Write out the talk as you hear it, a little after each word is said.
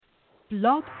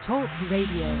Blog Talk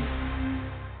Radio.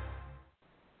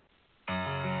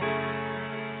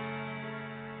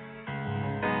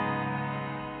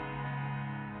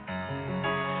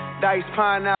 Dice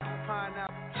pineapple.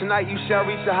 Tonight you shall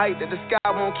reach a height that the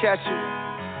sky won't catch you.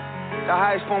 The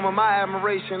highest form of my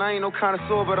admiration. I ain't no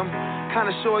connoisseur, but I'm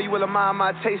kinda sure you will admire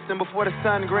my tasting before the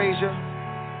sun grazes you.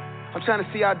 I'm trying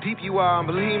to see how deep you are, and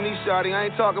believe me, shawty, I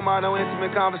ain't talking about no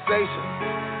intimate conversation.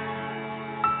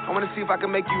 I want to see if I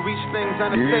can make you reach things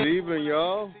Good evening,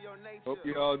 y'all. Hope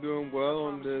you all doing well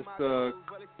on this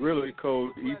really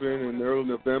cold evening in early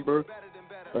November.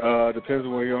 Depends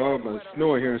on where you are. It's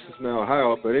snowing here in Cincinnati,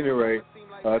 Ohio. But anyway,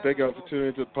 thank you all for tuning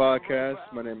into the podcast.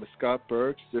 My name is Scott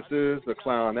Birch. This is the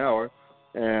Clown Hour,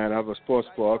 and I have a sports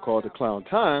blog called The Clown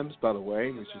Times, by the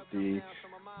way, which is the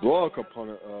blog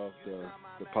component of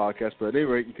the podcast. But at any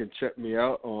rate, you can check me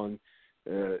out on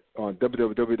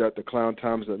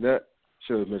www.theclowntimes.net.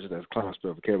 Should have mentioned that's Clown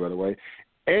spelled with K, by the way.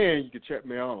 And you can check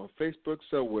me out on Facebook.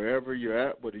 So wherever you're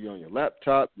at, whether you're on your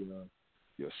laptop, your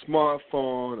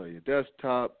smartphone, or your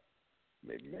desktop,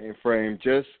 maybe mainframe,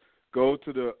 just go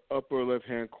to the upper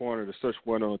left-hand corner, the search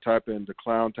window, and type in The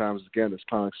Clown Times. Again, it's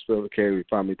Clown spelled with K. You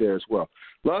find me there as well.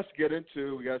 Lots to get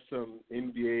into. We got some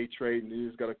NBA trade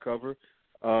news got to cover.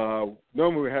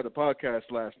 Normally we had the podcast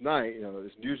last night.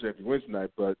 It's usually every Wednesday night,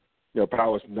 but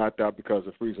power was knocked out because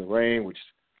of freezing rain, which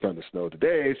thunder snow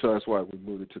today, so that's why we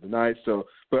moved it to the night. So,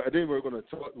 but I think we're going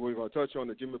to touch on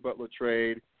the Jimmy Butler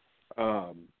trade.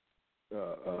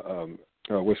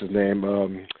 What's his name?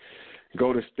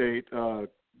 Golden State.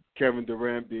 Kevin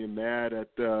Durant being mad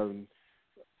at Draymond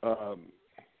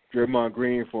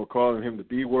Green for calling him the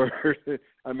B word.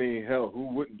 I mean, hell, who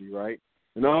wouldn't be, right?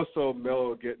 And also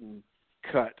Melo getting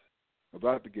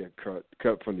about to get cut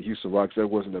from the Houston Rockets. That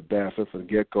wasn't a bad fit from the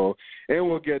get-go. And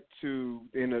we'll get to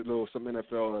some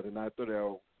NFL at the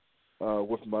 9:30 hour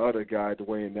with my other guy,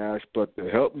 Dwayne Nash. But to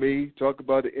help me talk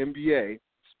about the NBA,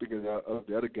 speaking of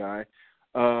the other guy,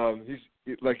 he's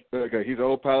an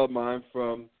old pal of mine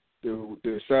from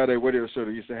the Saturday radio show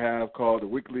they used to have called The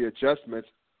Weekly Adjustments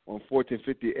on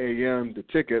 1450 AM, The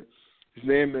Ticket. His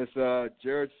name is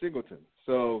Jared Singleton.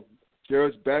 So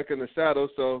Jared's back in the saddle.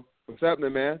 So what's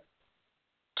happening, man?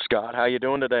 Scott, how you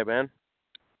doing today, man?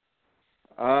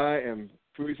 I am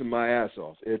freezing my ass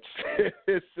off. It's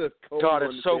just cold. God,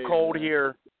 it's so cold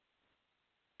here.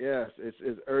 Yes,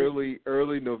 it's early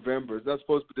November. It's not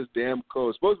supposed to be this damn cold.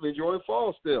 It's supposed to be enjoying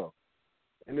fall still,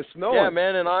 and it's snowing. Yeah,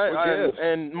 man, and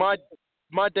my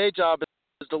day job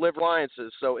is deliver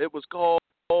appliances, so it was cold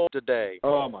today.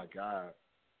 Oh my God.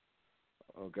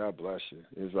 Oh, God bless you.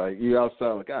 It's like you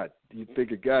outside, like God. You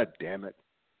think of God, damn it.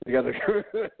 You got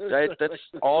that's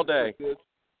all day.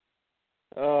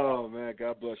 Oh man,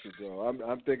 God bless you, bro.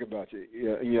 I'm thinking about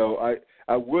you.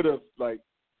 I would have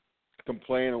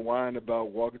complained and whined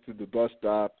about walking to the bus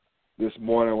stop this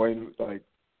morning, waiting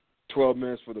 12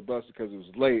 minutes for the bus because it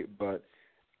was late. But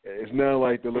it's not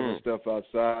like delivering stuff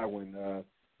outside when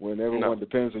everyone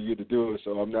depends on you to do it.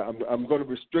 So I'm going to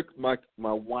restrict my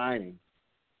whining,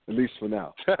 at least for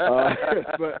now.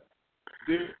 But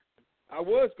dude, I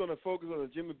was going to focus on the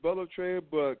Jimmy Butler trade,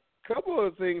 but a couple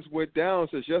of things went down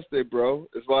since yesterday, bro.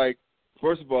 It's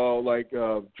first of all,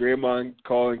 Draymond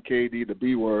calling KD the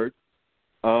B word,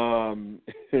 and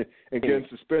getting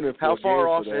suspended for How far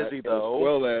off that, is he, though?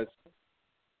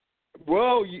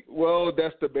 Well,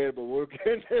 that's debatable. We'll get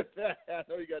into that. I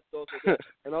know you got thoughts on that.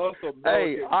 And also, Go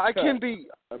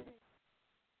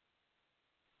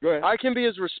ahead. I can be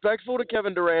as respectful to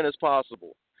Kevin Durant as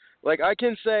possible. I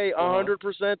can say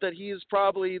 100% that he is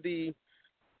probably the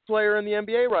player in the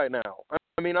NBA right now.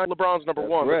 I mean, LeBron's number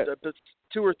one, but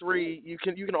 2 or 3, you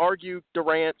can argue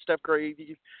Durant, Steph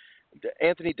Curry,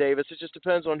 Anthony Davis. It just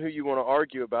depends on who you want to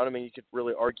argue about. I mean, you could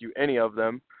really argue any of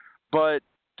them. But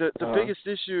the biggest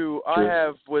issue I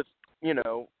have with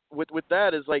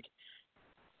that is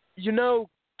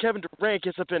Kevin Durant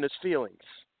gets up in his feelings,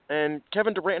 and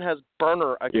Kevin Durant has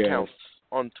burner accounts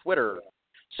on Twitter.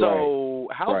 So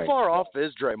how far off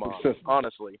is Draymond,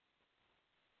 honestly?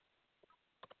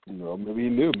 No, maybe he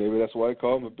knew. Maybe that's why I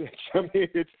called him a bitch.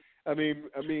 The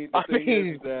thing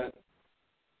is that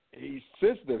he's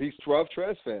sensitive. He's 12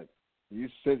 Trash fan.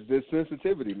 There's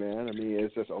sensitivity, man. I mean,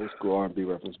 it's just old school R&B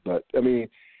reference, but I mean,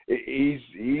 he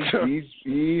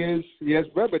has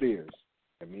rabbit ears.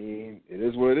 I mean, it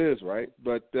is what it is, right?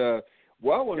 But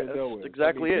what I want to know is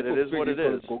exactly it. It is what it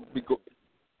is.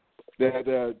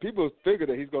 That people figure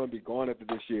that he's going to be gone after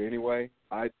this year anyway.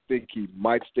 I think he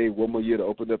might stay one more year to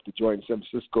open up the joint in San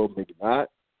Francisco, maybe not.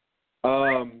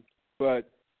 But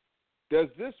does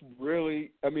this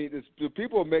really? I mean, are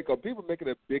people making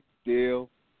a big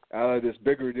deal out of this,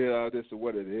 bigger deal out of this, or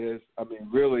what it is. I mean,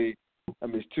 really,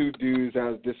 it's two dudes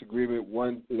out of disagreement.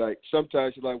 One, like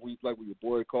sometimes you like when your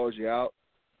boy calls you out,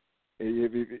 and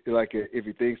if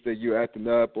he thinks that you're acting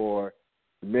up or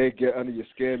may get under your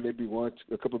skin, maybe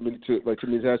a couple of minutes, too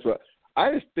many times. But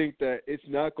I just think that it's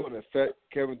not going to affect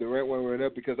Kevin Durant one way or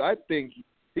another because I think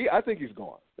he's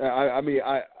gone.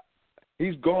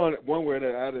 He's gone one way or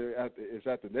another. It's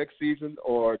at the next season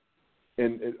or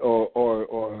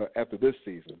after this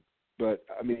season. But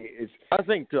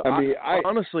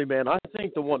honestly, man, I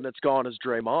think the one that's gone is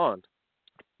Draymond.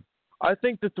 I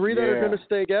think the three that are going to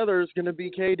stay together is going to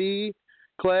be KD,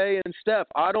 Clay, and Steph.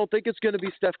 I don't think it's going to be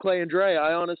Steph, Clay, and Dre.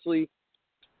 I honestly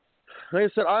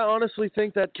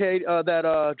think that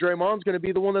Draymond's going to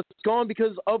be the one that's gone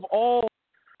because of all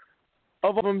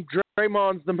of them,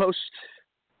 Draymond's the most.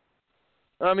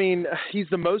 He's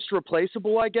the most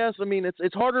replaceable, I guess.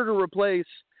 It's harder to replace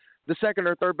the second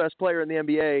or third best player in the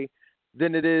NBA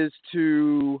than it is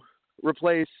to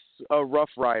replace a Rough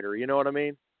Rider. You know what I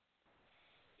mean?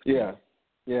 Yeah.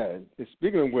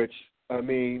 Speaking of which,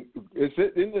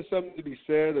 isn't there something to be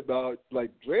said about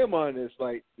like Draymond is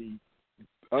like the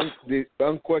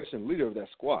unquestioned leader of that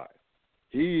squad.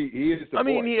 He is the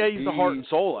voice. He's the heart and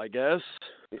soul, I guess.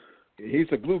 He's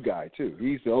a glue guy too.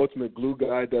 He's the ultimate glue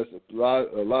guy. Does a lot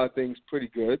of things pretty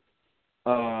good.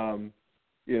 It's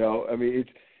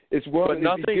one. But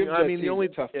nothing. The only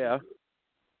tough. Yeah.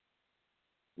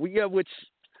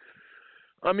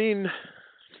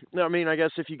 I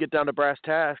guess if you get down to brass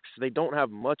tacks, they don't have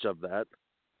much of that.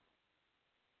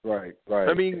 Right.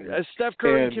 Steph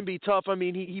Curry can be tough.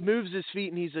 He moves his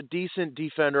feet and he's a decent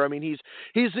defender.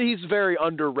 He's very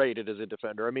underrated as a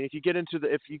defender. If you get into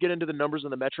the numbers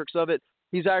and the metrics of it,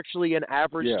 he's actually an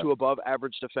average to above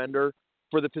average defender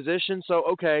for the position. So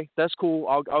okay, that's cool.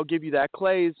 I'll give you that.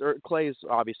 Clay is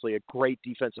obviously a great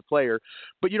defensive player,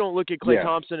 but you don't look at Klay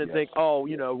Thompson and think,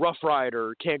 Rough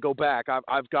Rider, can't go back.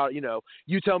 I've got you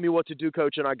tell me what to do,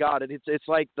 coach, and I got it. It's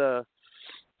like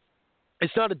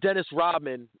it's not a Dennis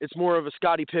Rodman. It's more of a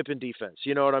Scottie Pippen defense.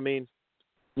 You know what I mean?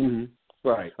 Mm-hmm.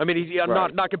 Right. I'm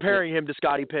not comparing him to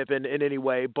Scottie Pippen in any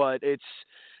way, but it's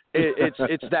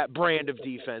that brand of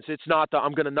defense. It's not the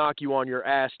I'm going to knock you on your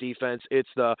ass defense. It's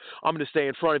the I'm going to stay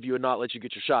in front of you and not let you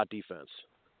get your shot defense.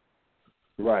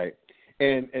 Right.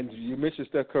 And you mentioned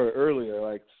Steph Curry earlier.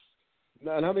 Like,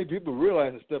 not how many people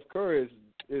realize that Steph Curry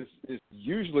is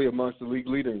usually amongst the league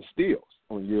leader in steals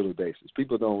on a yearly basis.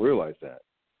 People don't realize that.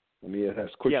 It has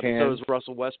quick hands. Yeah, but so is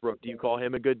Russell Westbrook. Do you call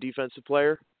him a good defensive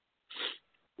player?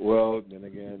 Well, then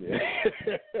again,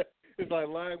 it's like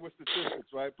lying with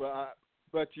statistics, right?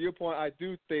 But to your point, I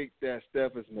do think that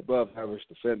Steph is an above-average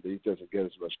defender. He doesn't get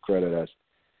as much credit as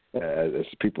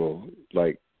people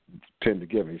tend to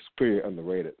give him. He's pretty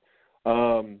underrated.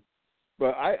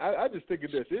 But I just think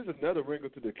of this. Here's another wrinkle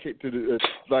to the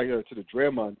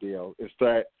Draymond deal. It's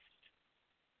that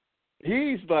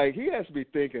he has to be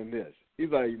thinking this. He's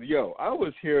like, yo, I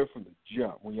was here from the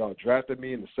jump when y'all drafted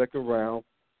me in the second round.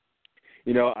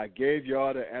 I gave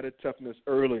y'all the added toughness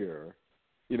earlier.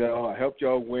 I helped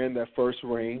y'all win that first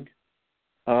ring.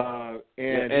 And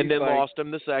then lost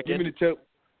him the second.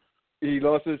 He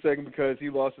lost him the second because he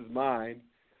lost his mind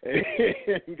and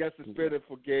got suspended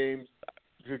for game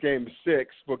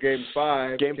 6, for game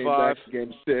 5. Game 5. Back to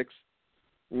game 6.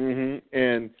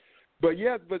 Mm-hmm. But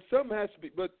something has to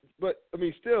be. But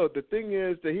still, the thing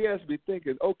is that he has to be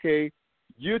thinking, okay,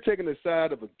 you're taking the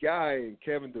side of a guy in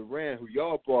Kevin Durant who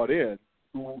y'all brought in,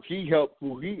 who he helped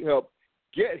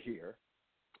get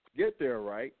there,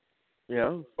 right?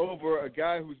 Yeah. Over a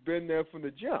guy who's been there from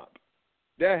the jump.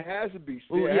 That has to be.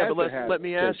 Let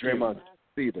me ask you.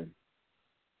 Stephen.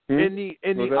 In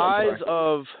the eyes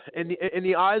of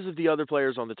the other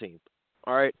players on the team,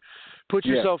 all right. Put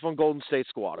yourself on Golden State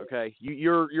squad, okay?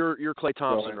 You're Klay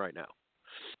Thompson right now.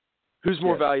 Who's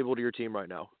more valuable to your team right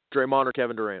now, Draymond or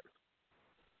Kevin Durant?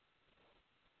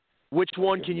 Which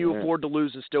one can you afford to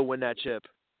lose and still win that chip?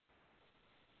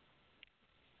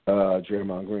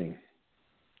 Draymond Green.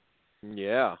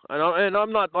 Yeah, and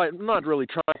I'm not really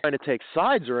trying to take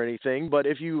sides or anything, but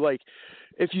if you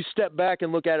step back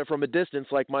and look at it from a distance,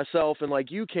 like myself and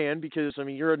like you can, because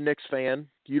you're a Knicks fan,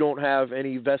 you don't have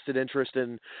any vested interest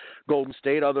in Golden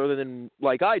State other than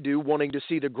like I do, wanting to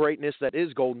see the greatness that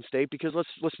is Golden State. Because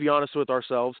let's be honest with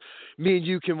ourselves, me and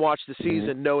you can watch the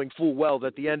season knowing full well that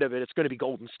at the end of it, it's going to be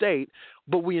Golden State,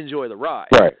 but we enjoy the ride.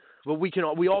 Right. But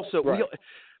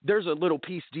there's a little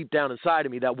piece deep down inside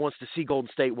of me that wants to see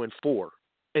Golden State win 4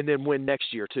 and then win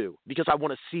next year too, because I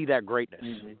want to see that greatness.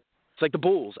 Mm-hmm. It's like the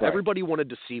Bulls. Right. Everybody wanted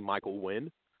to see Michael win.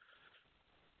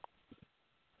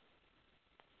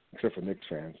 except for Knicks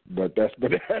fans. But that's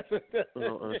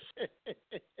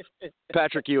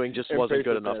Patrick Ewing just wasn't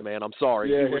good enough, man. I'm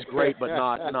sorry. Yeah. He was great, but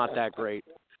not that great.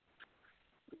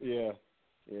 Yeah.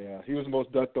 He was the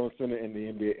most dunked on center in the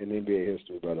NBA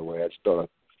history, by the way. I just thought I'd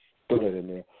put it in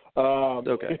there.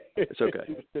 Okay. It's okay.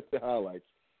 Just check the highlights.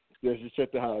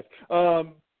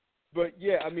 But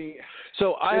yeah, I mean.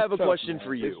 So I have a tough, question man.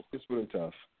 for you. It's really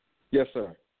tough. Yes,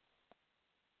 sir.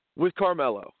 With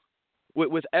Carmelo,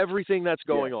 with everything that's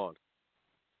going on,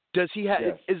 does he have?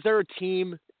 Yes. Is there a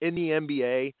team in the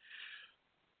NBA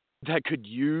that could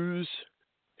use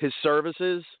his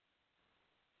services,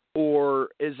 or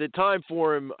is it time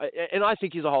for him? And I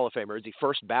think he's a Hall of Famer. Is he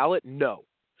first ballot? No,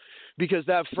 because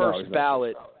that first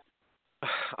ballot.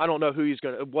 I don't know who he's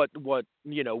going to what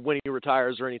when he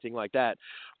retires or anything like that.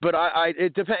 But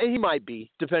he might be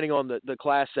depending on the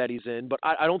class that he's in. But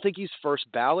I don't think he's first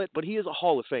ballot. But he is a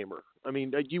Hall of Famer. I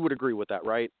mean, you would agree with that,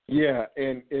 right? Yeah,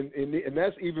 and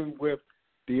that's even with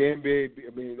the NBA.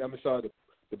 I mean, I'm sorry,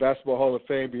 the Basketball Hall of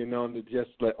Fame being known to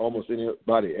just let almost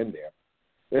anybody in there.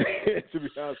 To be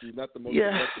honest with you, not the most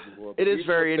effective award. It is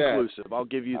very inclusive. I'll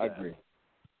give you that. I agree.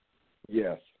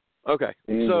 Yes. Okay,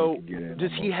 so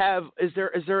does he have? Is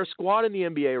there a squad in the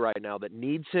NBA right now that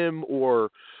needs him,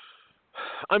 or?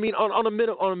 I mean, on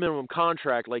a minimum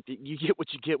contract, like you get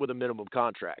what you get with a minimum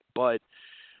contract, but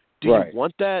do you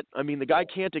want that? I mean, the guy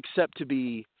can't accept a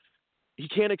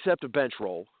bench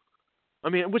role. I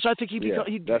mean, which I think he'd be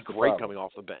great coming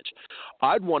off the bench.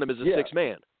 I'd want him as a sixth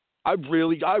man. I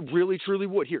really, truly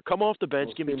would. Here, come off the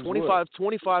bench. Give me 25,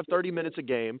 30 minutes a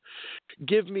game.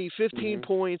 Give me 15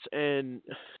 points and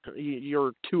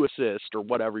your 2 assists or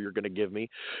whatever you're going to give me.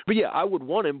 But, yeah, I would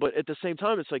want him. But at the same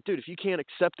time, it's like, dude, if you can't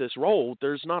accept this role,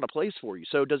 there's not a place for you.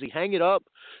 So does he hang it up?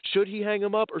 Should he hang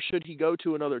him up, or should he go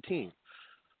to another team?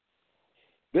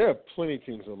 There are plenty of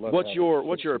teams that love. What's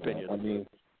your opinion? I mean,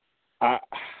 I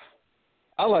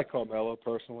like Carmelo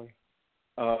personally.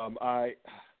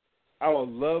 I would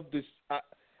love this.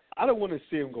 I don't want to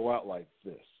see him go out like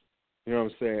this. You know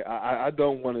what I'm saying? I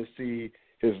don't want to see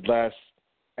his last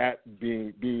act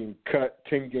being cut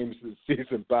 10 games of the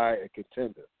season by a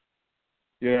contender.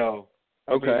 You know?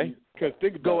 Okay. Because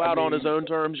think about go out on his own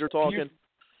terms, you're talking?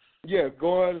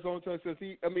 Go out on his own terms. Because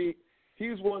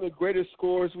he's one of the greatest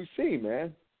scorers we've seen,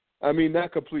 man. I mean,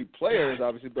 not complete players,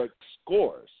 obviously, but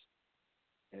scorers.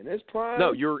 And his prime.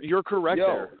 No, you're correct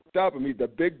there. Stop me. The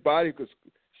big body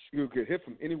you could hit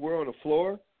from anywhere on the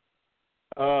floor.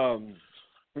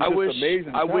 I wish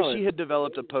he had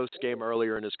developed a post game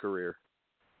earlier in his career.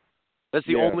 That's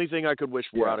the only thing I could wish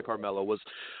for out of Carmelo was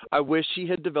I wish he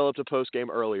had developed a post game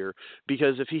earlier,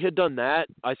 because if he had done that,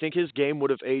 I think his game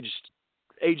would have aged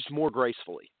more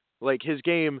gracefully. Like his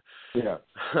game,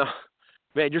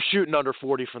 man, you're shooting under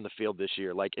 40 from the field this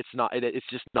year. Like it's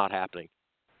just not happening.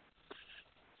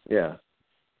 Yeah,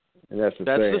 and that's the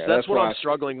thing. That's what I'm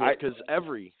struggling with, because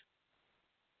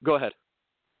Go ahead.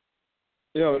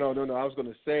 No. I was going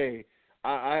to say,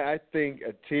 I think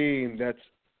a team that's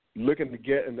looking to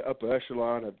get in the upper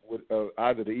echelon of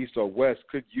either the East or West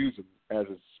could use him as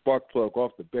a spark plug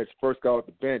off the bench, first guy off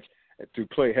the bench, to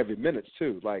play heavy minutes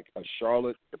too, like a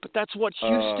Charlotte. But that's what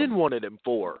Houston wanted him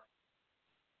for.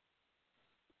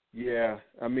 Yeah,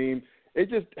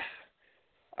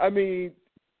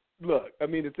 look,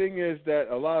 the thing is that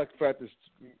a lot of factors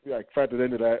factored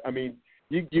into that.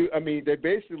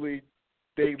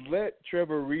 They let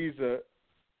Trevor Ariza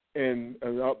and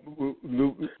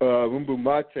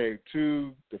Mbumate,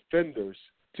 two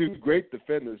great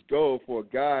defenders, go for a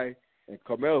guy and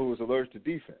Carmelo who was allergic to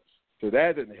defense. So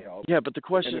that didn't help. Yeah, but the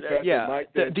question, the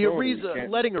Ariza,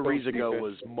 letting Ariza go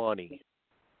was money.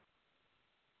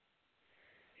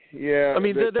 Yeah,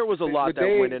 there was a lot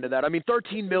that went into that.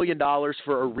 $13 million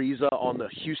for Ariza on the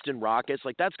Houston Rockets,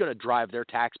 that's going to drive their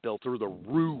tax bill through the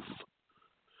roof.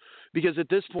 Because at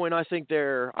this point, I think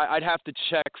I'd have to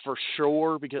check for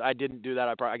sure, because I didn't do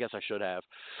that. I guess I should have.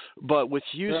 But with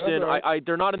Houston,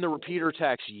 they're not in the repeater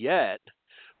tax yet,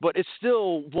 but it's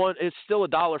still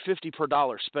 $1.50 per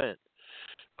dollar spent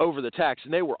over the tax,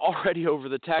 and they were already over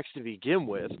the tax to begin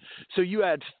with. So you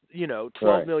add,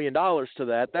 $12 million to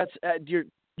that. That's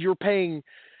you're paying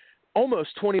almost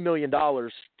 $20 million for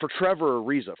Trevor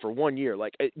Ariza for 1 year.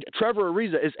 Trevor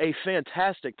Ariza is a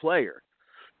fantastic player.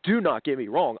 Do not get me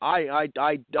wrong.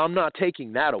 I'm not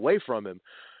taking that away from him.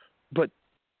 But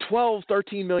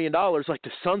 $13 million like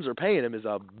the Suns are paying him is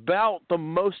about the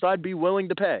most I'd be willing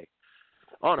to pay,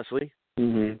 honestly.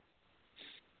 Mm-hmm.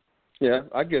 Yeah,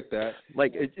 I get that.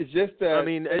 It's just that.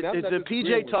 The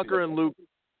P.J. Tucker and Luke.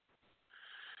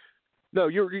 No,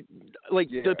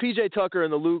 the P.J. Tucker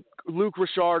and the Luke Luke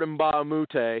Richard and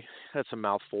Baamute. That's a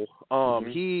mouthful.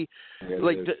 He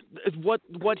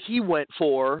what he went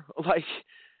for, like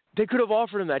they could have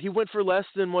offered him that. He went for less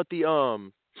than what the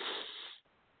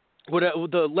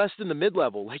less than the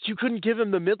mid-level. Like you couldn't give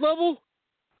him the mid-level?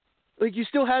 Like you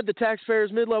still had the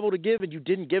taxpayers mid-level to give and you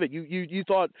didn't give it. You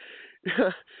thought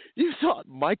you thought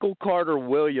Michael Carter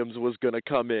Williams was going to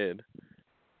come in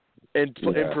and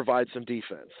provide some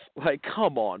defense. Like,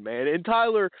 come on, man. And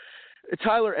Tyler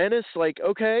Ennis, like,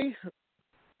 okay,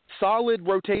 solid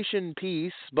rotation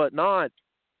piece, but not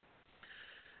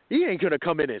 – he ain't going to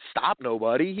come in and stop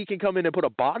nobody. He can come in and put a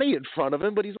body in front of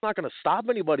him, but he's not going to stop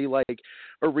anybody like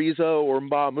Arizo or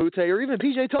Mbamute or even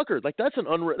P.J. Tucker. Like, that's an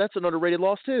underrated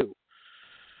loss too.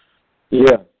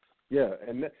 Yeah.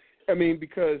 And, I mean,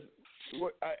 because –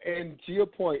 and to your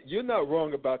point, you're not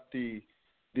wrong about the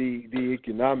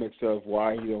economics of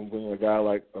why you don't bring a guy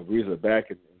like Ariza back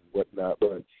and whatnot,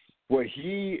 but what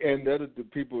he and the other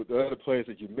players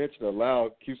that you mentioned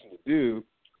allowed Houston to do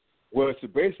was to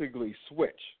basically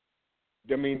switch.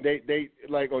 I mean, they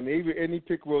like on any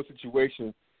pick roll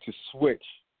situation to switch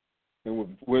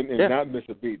and not miss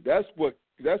a beat. That's what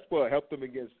helped them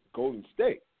against Golden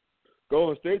State.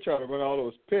 Golden State tried to run all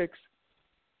those picks.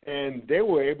 And they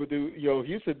were able to,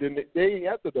 Houston didn't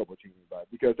have to double team anybody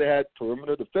because they had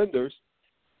perimeter defenders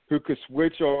who could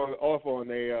switch off on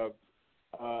a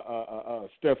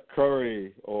Steph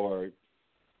Curry or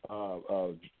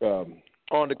on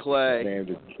to Clay.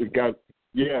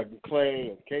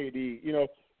 Clay and KD.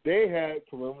 They had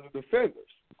perimeter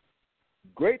defenders.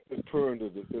 Great perimeter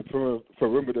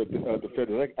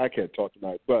defenders. I can't talk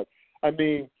tonight, but I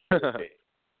mean.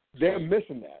 They're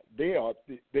missing that.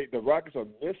 The Rockets are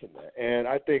missing that, and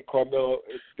I think Carmelo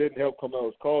didn't help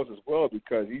Carmelo's cause as well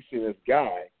because he's seen this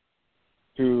guy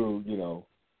who's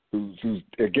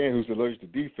allergic to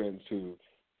defense. Who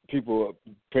people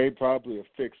probably have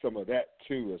fixed some of that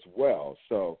too as well.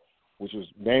 So, which was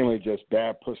mainly just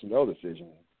bad personnel decision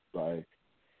by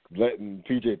letting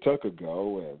P.J. Tucker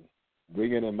go and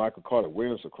bringing in Michael Carter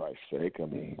Williams for Christ's sake. I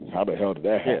mean, how the hell did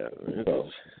that happen?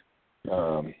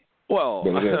 Well,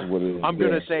 I'm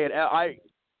going to say it.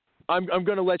 I'm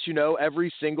going to let you know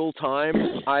every single time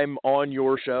I'm on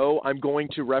your show, I'm going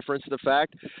to reference the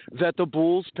fact that the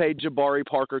Bulls paid Jabari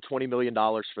Parker $20 million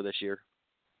for this year.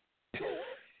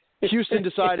 Houston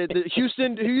decided that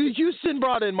Houston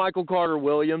brought in Michael Carter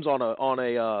Williams on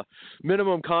a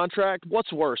minimum contract.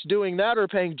 What's worse, doing that or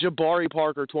paying Jabari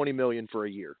Parker $20 million for a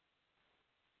year?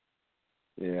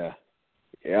 Yeah,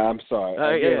 I'm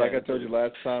sorry. Like I told you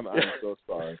last time, I'm so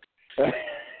sorry.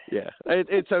 Yeah,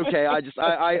 it's okay. I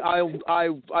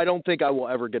don't think I will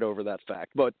ever get over that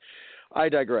fact, but I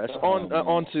digress.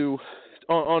 On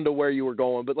to where you were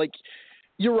going, but like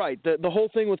you're right. The whole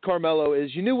thing with Carmelo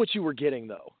is you knew what you were getting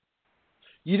though.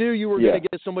 You knew you were going to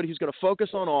get somebody who's going to focus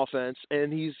on offense,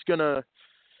 and he's going to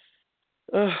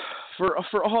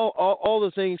for all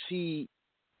the things he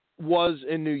was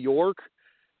in New York,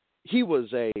 he was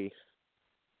a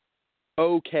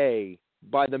okay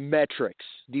by the metrics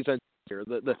defense here.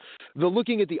 The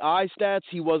looking at the eye stats,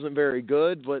 he wasn't very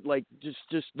good, but like just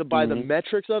by the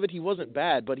metrics of it, he wasn't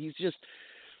bad. But he's just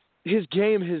his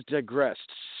game has digressed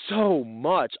so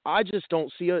much. I just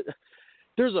don't see it.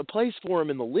 There's a place for him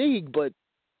in the league, but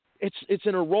it's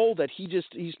in a role that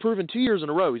he's proven 2 years in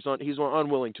a row he's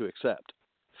unwilling to accept.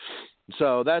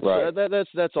 So that's right.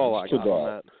 That's all I got on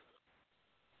that.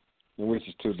 Which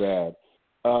is too bad.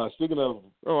 Speaking of,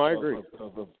 I agree.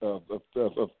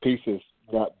 Of pieces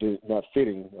not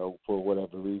fitting for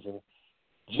whatever reason,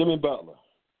 Jimmy Butler.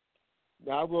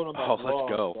 Now I wrote on my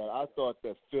blog that I thought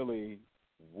that Philly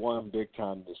won big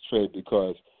time in this trade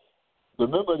because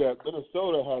remember that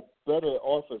Minnesota had better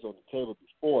offense on the table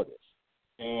before this,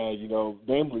 and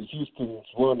namely Houston's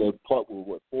won their part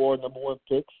with 4 number 1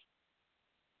 picks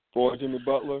for Jimmy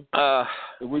Butler,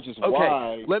 which is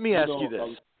why. Let me ask you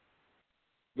this.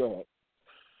 Go ahead.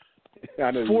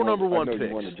 I know 4 number 1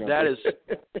 picks.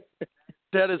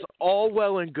 That is all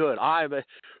well and good.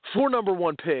 4 number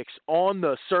 1 picks on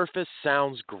the surface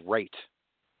sounds great,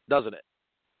 doesn't it?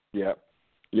 Yep.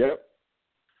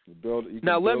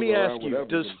 Now let me ask you: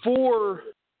 does 4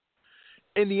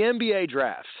 in the NBA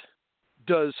draft?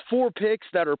 Does 4 picks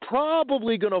that are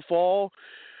probably going to fall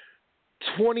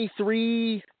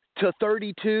 23 to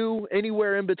 32,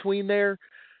 anywhere in between there?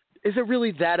 Is it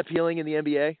really that appealing in the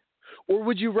NBA? Or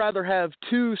would you rather have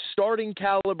 2 starting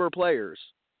caliber players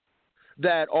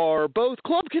that are both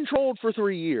club controlled for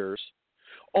 3 years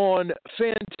on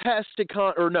fantastic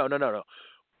no.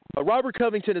 Robert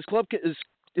Covington is club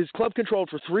controlled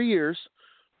for 3 years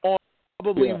on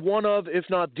probably one of, if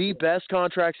not the best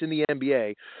contracts in the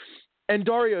NBA. and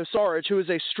Dario Saric, who is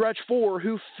a stretch 4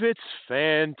 who fits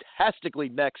fantastically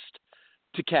next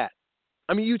to Cat.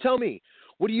 I mean, you tell me,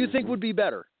 what do you think would be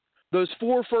better? Those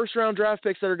 4 first-round draft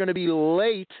picks that are going to be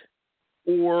late,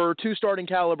 or 2 starting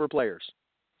caliber players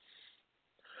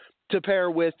to pair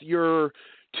with your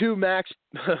 2 max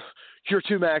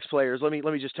players? Let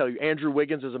me just tell you, Andrew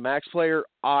Wiggins is a max player.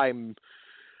 I'll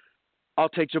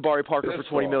take Jabari Parker for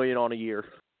 $20 million on a year.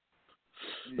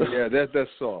 Yeah, that's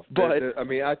soft. But I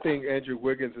mean, I think Andrew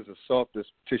Wiggins is as soft as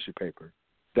tissue paper.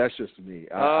 That's just me.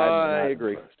 I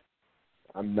agree. Impressed.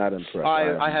 I'm not impressed.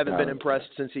 I haven't been impressed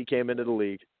since he came into the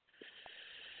league.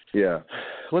 Yeah.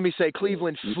 Let me say,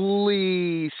 Cleveland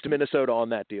fleeced Minnesota on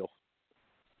that deal.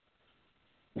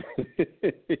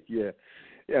 Yeah.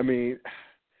 I mean,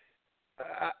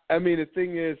 the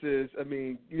thing is,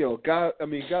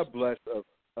 God bless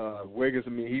Wiggins. I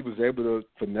mean, he was able to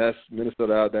finesse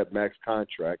Minnesota out of that max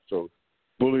contract, so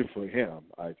bully for him,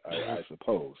 I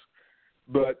suppose.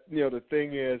 But the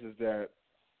thing is that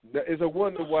it's a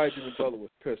wonder why Jimmy Butler was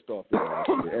pissed off last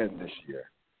year and this year,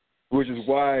 which is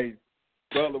why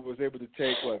Butler was able to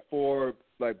take 4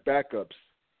 backups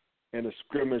in a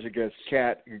scrimmage against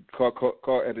Cat,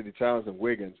 Carl Anthony Towns, and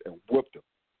Wiggins, and whooped them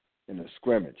in a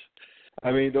scrimmage.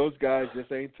 I mean, those guys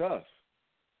just ain't tough.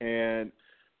 And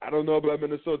I don't know about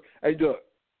Minnesota. Hey,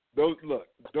 those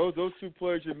 2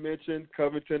 players you mentioned,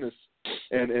 Covington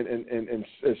and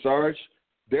Sarge,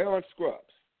 they're on scrubs.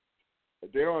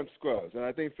 And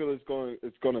I think Philly's going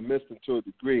to miss them to a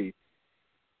degree.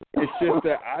 It's just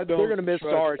that I don't. They're going to miss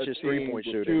Sarge's 3-point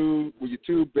shooting. Where your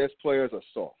 2 best players are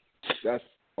soft. That's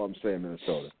all I'm saying,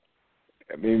 Minnesota.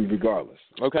 I mean, regardless.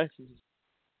 Okay.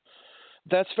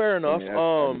 That's fair enough.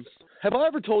 Have I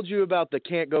ever told you about the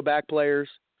can't go back players?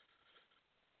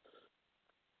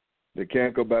 They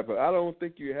can't go back, but I don't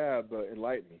think you have. But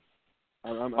enlighten me.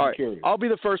 I'm curious. I'll be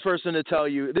the first person to tell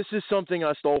you. This is something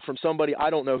I stole from somebody.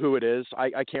 I don't know who it is.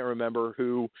 I can't remember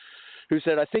who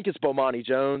said. I think it's Bomani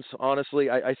Jones. Honestly,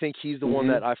 I think he's the one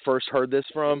that I first heard this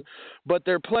from. But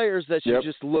they're players that you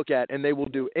just look at, and they will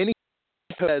do anything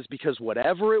because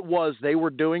whatever it was they were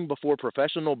doing before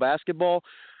professional basketball,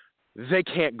 they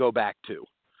can't go back to.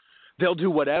 They'll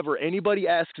do whatever anybody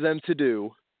asks them to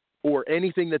do or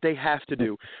anything that they have to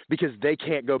do because they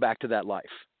can't go back to that life.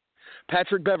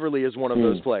 Patrick Beverley is one of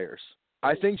those players.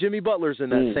 I think Jimmy Butler's in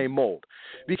that same mold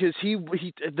because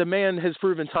the man has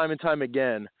proven time and time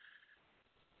again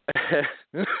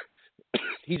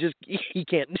he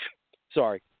can't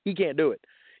do it.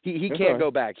 He can't go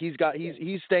back. He's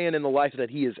staying in the life that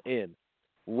he is in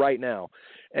right now.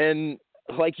 And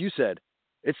like you said,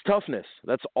 it's toughness.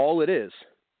 That's all it is.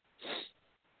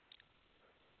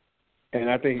 And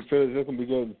I think Philly's going to be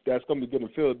good. That's going to be good in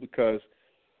Philly because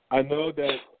I know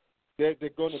that they're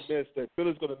going to miss that.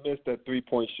 Philly's going to miss that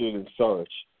 3-point shooting Sarge,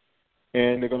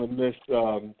 and they're going to miss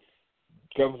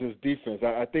Covington's defense.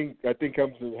 I think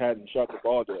Covington hadn't shot the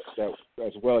ball that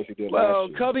as well as he did last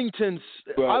year. Covington's.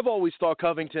 I've always thought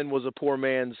Covington was a poor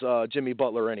man's Jimmy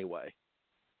Butler anyway.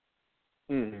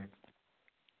 Mm-hmm.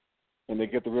 And they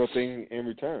get the real thing in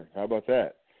return. How about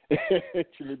that?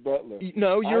 Jimmy Butler.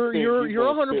 No, you're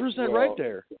 100% right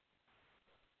there.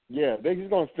 Yeah, he's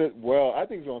going to fit well. I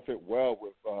think he's going to fit well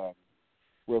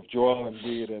with Joel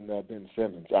Embiid and Ben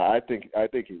Simmons. I think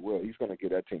he will. He's going to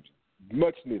get that team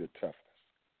much needed toughness.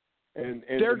 And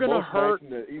they're going to hurt. In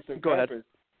the Eastern Go Conference,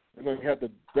 ahead. They're going to have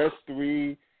the best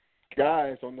 3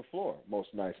 guys on the floor.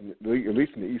 Most nice, at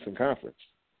least in the Eastern Conference.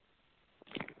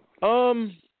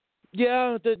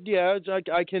 Yeah,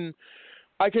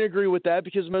 I can agree with that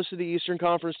because most of the Eastern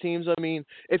Conference teams, I mean,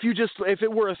 if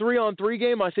it were a 3-on-3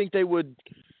 game, I think they would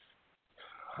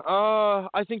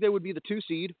be the 2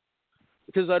 seed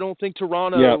because I don't think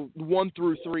Toronto 1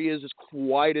 through 3 is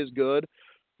quite as good.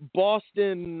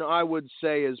 Boston, I would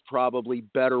say, is probably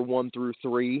better 1 through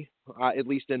 3, at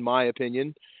least in my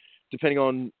opinion, depending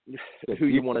on who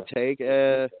you want to take.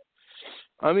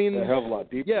 I mean, a hell of a lot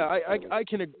deeper. Yeah, I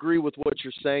can agree with what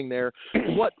you're saying there.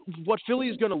 What Philly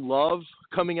is going to love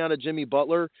coming out of Jimmy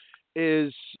Butler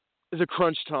is the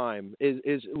crunch time,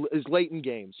 is late in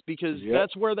games because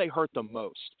that's where they hurt the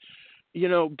most. You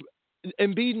know,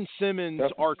 Embiid and Simmons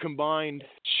are combined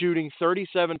shooting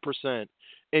 37%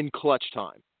 in clutch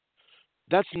time.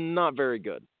 That's not very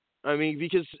good. I mean,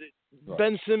 because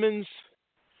Ben Simmons,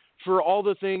 for all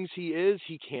the things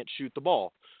he can't shoot the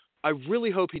ball. I really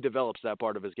hope he develops that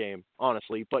part of his game,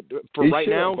 honestly. But for right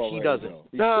now, he doesn't.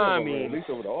 I mean, at least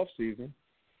over the offseason.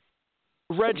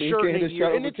 Red shirt in a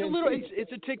year, and it's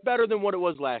a tick better than what it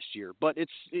was last year. But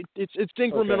it's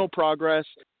incremental progress.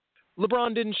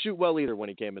 LeBron didn't shoot well either when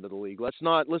he came into the league. Let's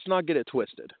not get it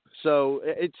twisted. So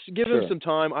it's give him some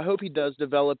time. I hope he does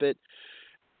develop it.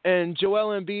 And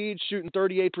Joel Embiid shooting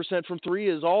 38% from three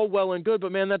is all well and good,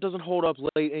 but man, that doesn't hold up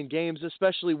late in games,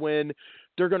 especially when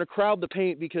they're going to crowd the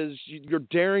paint because you're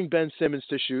daring Ben Simmons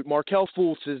to shoot. Markelle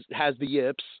Fultz has the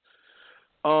yips.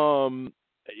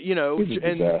 You know,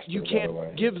 and you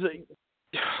can't give the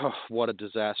what a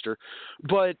disaster.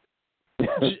 But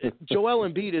Joel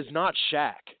Embiid is not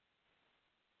Shaq.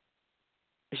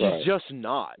 He's just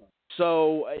not.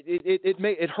 So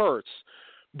it hurts.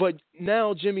 But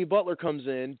now Jimmy Butler comes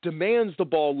in, demands the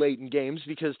ball late in games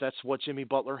because that's what Jimmy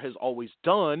Butler has always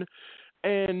done.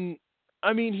 And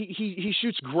I mean, he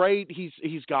shoots great.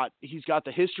 He's got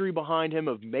the history behind him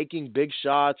of making big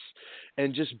shots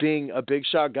and just being a big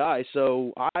shot guy.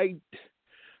 So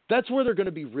that's where they're going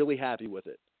to be really happy with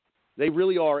it. They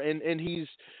really are. And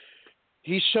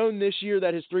he's shown this year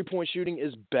that his 3-point shooting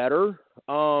is better.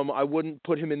 I wouldn't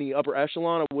put him in the upper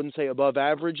echelon. I wouldn't say above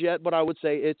average yet, but I would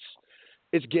say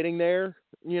it's getting there,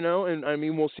 you know, and I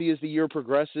mean, we'll see as the year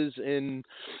progresses in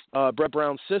Brett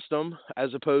Brown's system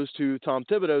as opposed to Tom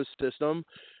Thibodeau's system.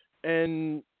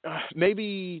 And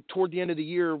maybe toward the end of the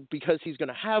year, because he's going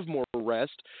to have more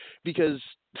rest, because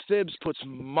Thibs puts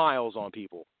miles on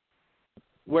people,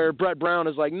 where Brett Brown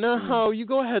is like, no, you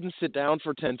go ahead and sit down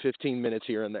for 10, 15 minutes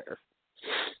here and there.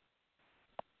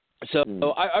 So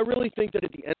I really think that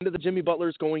at the end of the Jimmy Butler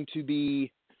is going to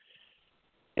be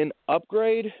an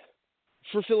upgrade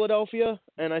for Philadelphia,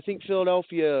 and I think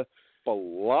Philadelphia a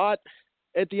lot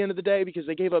at the end of the day because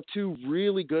they gave up 2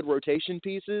 really good rotation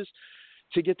pieces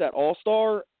to get that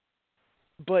all-star.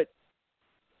 But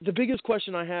the biggest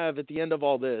question I have at the end of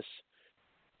all this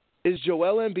is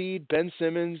Joel Embiid, Ben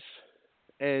Simmons,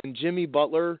 and Jimmy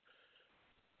Butler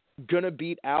going to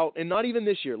beat out, and not even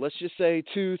this year, let's just say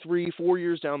 2, 3, 4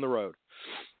 years down the road.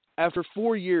 After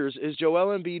 4 years, is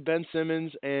Joel Embiid, Ben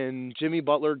Simmons, and Jimmy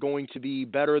Butler going to be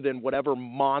better than whatever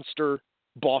monster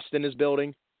Boston is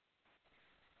building?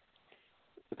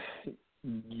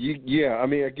 Yeah, I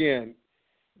mean, again,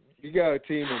 you got a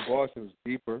team in Boston who's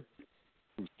deeper,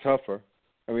 who's tougher.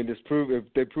 I mean, they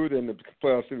proved in the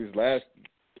playoff series last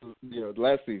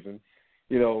season.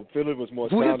 You know, Philly was more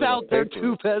sound without their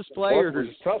 2 best players. Boston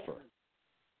was tougher.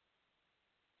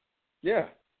 Yeah.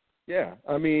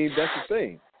 I mean, that's the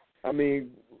thing. I mean,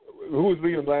 who was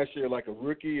leading last year? Like a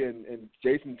rookie and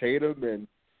Jason Tatum and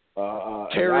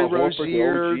Terry and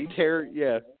Rozier.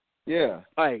 Yeah.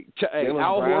 Hey,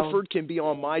 Al Brown. Horford can be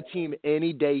on my team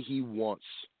any day he wants.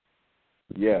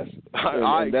 Yes,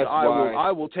 and that's why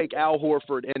I will take Al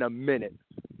Horford in a minute.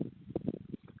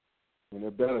 And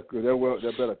they're better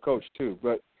coach too.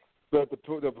 But the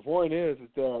point is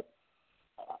that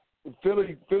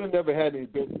Philly never had any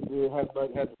bench.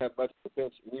 Hasn't had much of a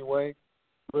bench anyway.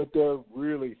 But they're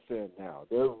really thin now.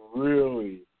 They're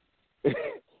really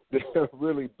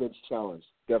bench challenged,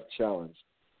 depth challenged.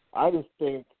 I just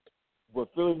think what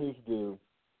Philly needs to do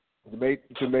to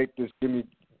make this Jimmy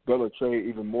Butler trade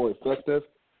even more effective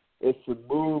is to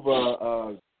move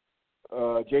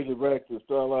J.J. Redick to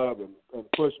throw up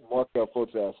and push Markelle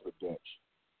Fultz out to the bench.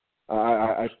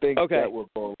 I think that will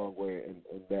go a long way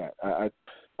in that. I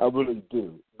really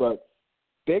do. But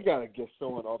they got to get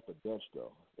someone off the bench,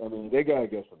 though. I mean, they got to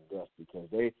get some depth because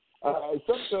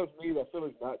something tells me that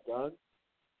Philly's not done.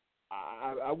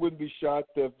 I wouldn't be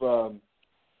shocked if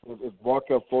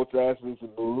Markelle Fultz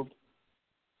isn't moved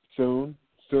sooner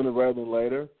rather than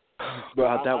later. But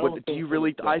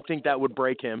I think that would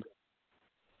break him.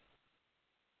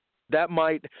 That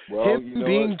might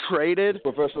being traded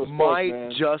might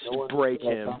just break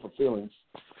him.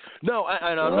 No,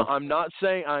 I'm not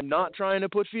saying I'm not trying to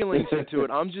put feelings into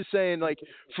it. I'm just saying, like,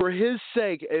 for his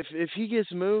sake, if he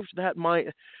gets moved,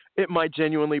 it might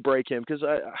genuinely break him because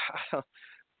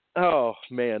oh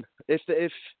man,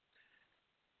 if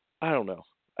I don't know.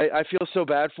 I feel so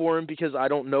bad for him because I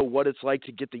don't know what it's like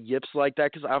to get the yips like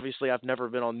that because obviously I've never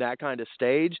been on that kind of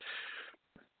stage.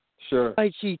 Sure.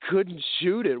 Like, he couldn't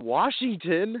shoot at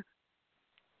Washington.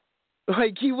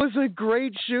 Like, he was a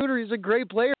great shooter. He's a great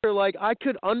player. Like, I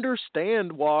could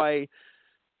understand why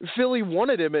Philly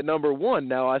wanted him at number 1.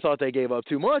 Now, I thought they gave up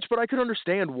too much, but I could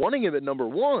understand wanting him at number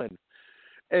 1.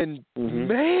 And,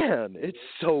 man, it's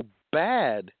so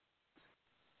bad.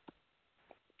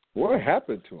 What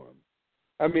happened to him?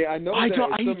 I mean, I know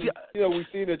we've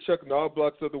seen the Chuck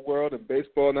Norblocks of the world in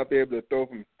baseball not be able to throw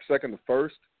from second to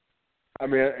first. I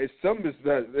mean, it's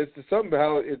something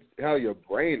how your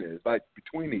brain is, like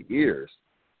between the ears.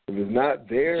 If it's not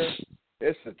there,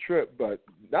 it's a trip, but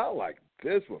not like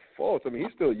this with Fultz. I mean,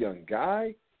 he's still a young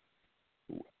guy.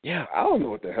 Yeah. I don't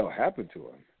know what the hell happened to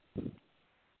him.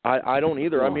 I don't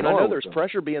either. I mean, I know there's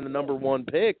pressure being the number one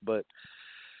pick, but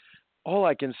all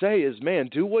I can say is, man,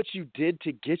 do what you did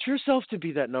to get yourself to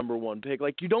be that number one pick.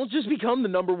 Like, you don't just become the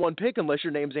number one pick unless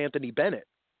your name's Anthony Bennett.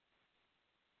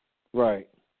 Right.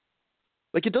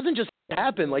 Like, it doesn't just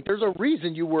happen. Like, there's a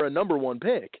reason you were a number one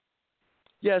pick.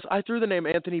 Yes, I threw the name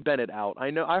Anthony Bennett out.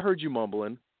 I know. I heard you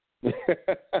mumbling.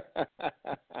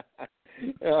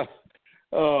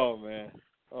 Oh, man.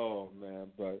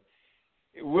 But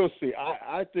we'll see.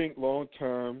 I think long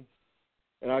term,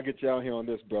 and I'll get you out here on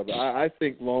this, brother. I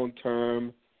think long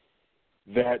term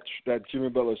that Jimmy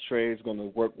Butler's trade is going to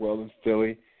work well in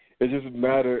Philly. It just a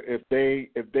matter if they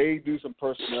do some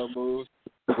personnel moves,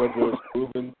 whether it's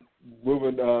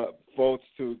moving Fultz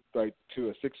to a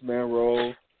 6-man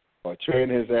role, or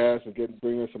trading his ass and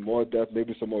bringing some more depth,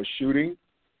 maybe some more shooting,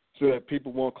 so that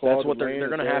people won't claw. That's what they're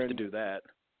going to have to do that.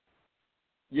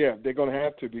 Yeah, they're going to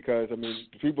have to because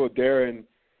people are daring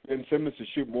Ben Simmons to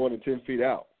shoot more than 10 feet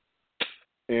out,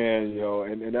 and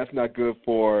and that's not good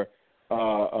for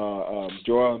Joel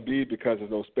Embiid because there's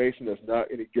no spacing. That's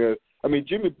not any good. I mean,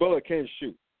 Jimmy Butler can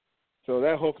shoot, so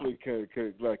that hopefully could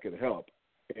help.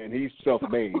 And he's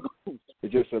self-made.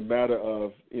 It's just a matter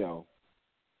of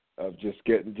of just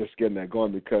getting that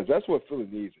going because that's what Philly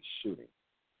needs is shooting.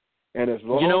 And as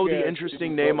long as the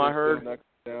interesting name I heard.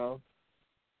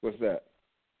 What's that?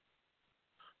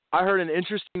 I heard an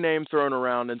interesting name thrown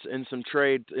around in some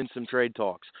trade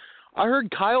talks. I heard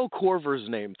Kyle Korver's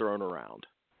name thrown around.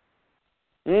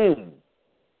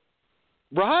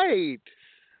 Right.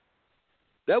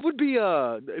 That would be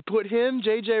put him,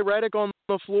 JJ Redick on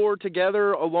the floor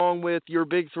together along with your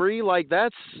big three. Like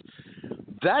that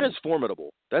is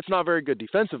formidable. That's not very good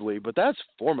defensively, but that's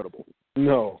formidable.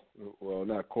 No, well,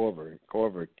 not Korver.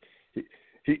 Korver,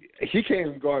 he can't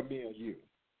even guard me or you.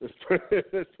 Let's put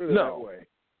it that way.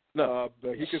 No,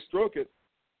 but he can stroke it.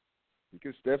 He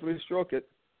can definitely stroke it.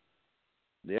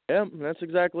 Yeah, that's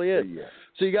exactly it. Yeah.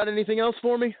 So you got anything else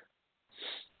for me?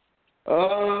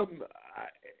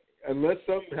 Unless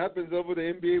something happens over the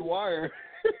NBA wire,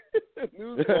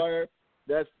 news wire,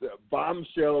 that's a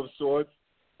bombshell of sorts.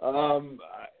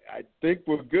 I think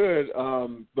we're good.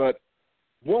 But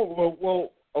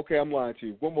okay, I'm lying to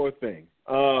you. One more thing.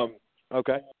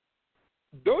 Okay.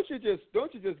 Don't you just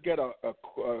get a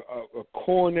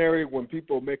coronary when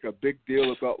people make a big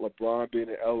deal about LeBron being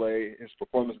in LA, his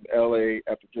performance in LA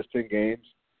after just 10 games?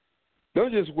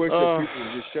 Don't just wish that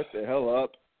people just shut the hell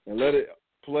up and let it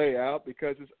play out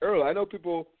because it's early. I know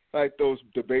people like those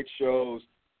debate shows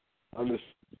on this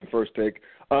First Take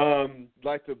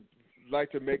like to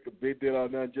make a big deal out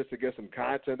of that just to get some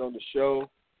content on the show,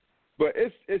 but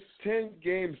it's 10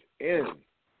 games in.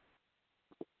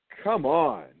 Come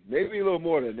on, maybe a little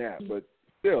more than that, but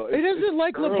still, it isn't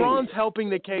like early. LeBron's helping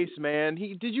the case, man.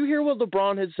 Did you hear what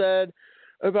LeBron had said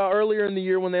about earlier in the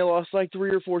year when they lost like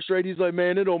 3 or 4 straight? He's like,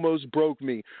 man, it almost broke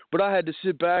me, but I had to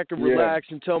sit back and relax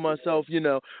and tell myself,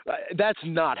 that's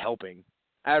not helping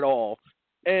at all.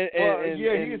 And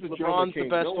he's LeBron's the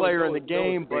best player in the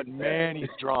game, but man, he's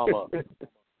drama.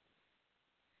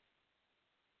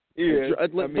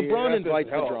 LeBron invites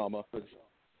the drama.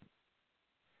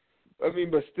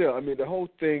 But still, the whole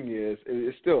thing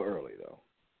it's still early though.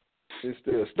 It's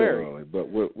still early, but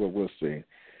we'll see.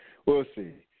 We'll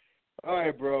see. All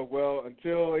right, bro. Well,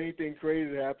 until anything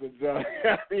crazy happens,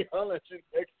 I'll let you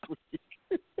next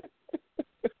week.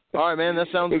 All right, man. That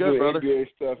sounds good, brother. NBA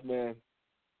stuff, man.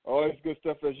 Always good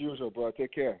stuff as usual, bro.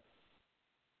 Take care.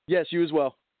 Yes, you as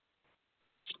well.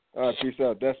 All right, peace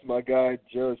out. That's my guy,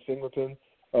 Jared Singleton,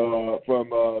 from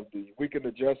the Weekend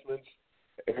Adjustments.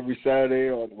 Every Saturday,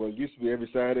 it used to be every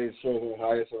Saturday. The show in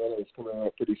Ohio, so it's coming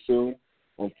out pretty soon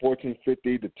on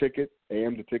 1450 The Ticket,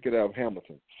 AM The Ticket out of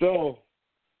Hamilton. So,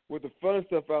 with the fun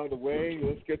stuff out of the way,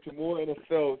 let's get to more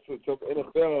NFL. So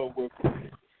NFL with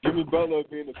Jimmy Butler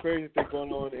being the crazy thing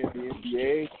going on in the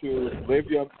NBA to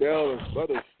Le'Veon Bell and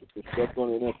other stuff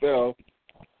going on in the NFL.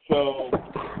 So,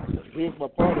 here's my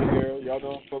partner here. Y'all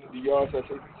know I'm from the Yard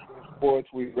Sports.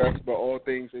 We rap about all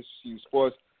things HCU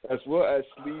Sports, as well as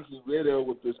Sleazy Radio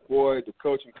with this boy, the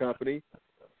coaching company.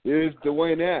 Here's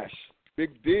Dwayne Nash.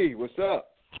 Big D, what's up?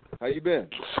 How you been?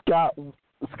 Scott,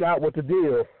 what's the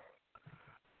deal?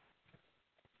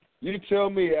 You tell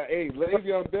me, hey,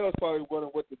 Le'Veon Bell's probably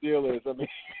wondering what the deal is.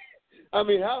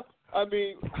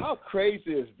 How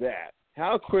crazy is that?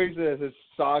 How crazy has this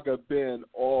saga been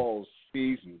all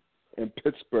season in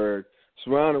Pittsburgh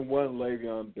surrounding one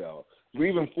Le'Veon Bell,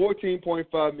 leaving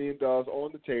 $14.5 million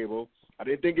on the table? I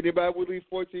didn't think anybody would leave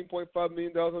 $14.5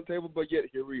 million on the table, but yet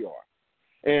here we are.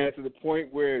 And to the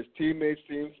point where his teammates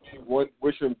seem to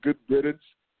wish him good riddance.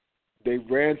 They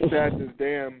ransacked his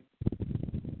damn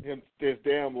his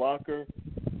damn locker,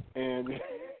 and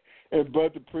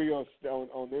Bud Dupree on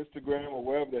Instagram or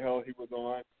wherever the hell he was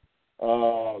on,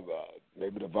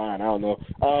 maybe the Vine, I don't know,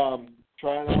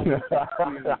 trying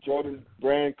on these Jordan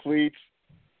brand cleats,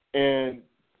 and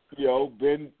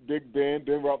Big Ben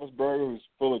Roethlisberger, who's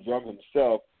full of drama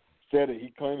himself, said that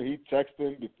he claimed he texted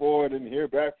him before, didn't hear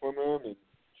back from him, and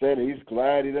said that he's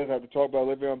glad he doesn't have to talk about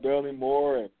Le'Veon Bell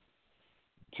anymore, and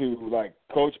to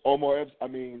Coach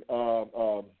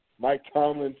Mike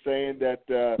Tomlin saying that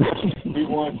he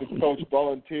wants to coach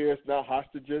volunteers, not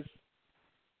hostages.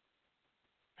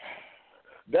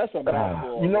 That's a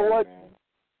mouthful. You know what? Man.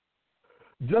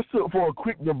 Just for a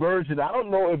quick diversion, I don't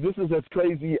know if this is as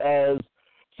crazy as,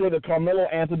 say, the Carmelo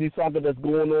Anthony saga that's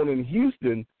going on in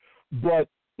Houston, but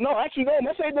no, actually, no,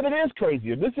 let's say that it is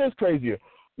crazier. This is crazier.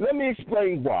 Let me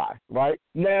explain why, right?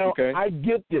 Now, okay. I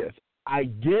get this. I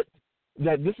get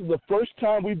that this is the first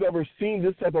time we've ever seen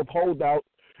this type of holdout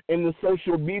in the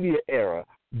social media era.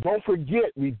 Don't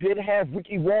forget, we did have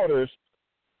Ricky Waters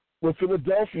with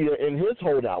Philadelphia in his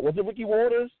holdout. Was it Ricky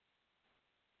Waters?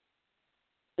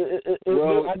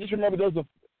 I just remember there was a...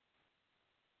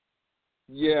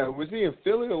 Yeah, was he in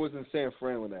Philly or was he in San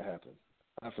Fran when that happened?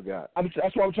 I forgot.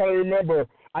 That's what I'm trying to remember.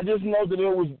 I just know that it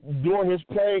was during his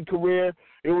playing career.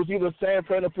 It was either San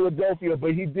Fran or Philadelphia,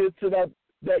 but he did to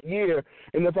that year.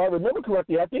 And if I remember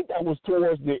correctly, I think that was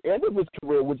towards the end of his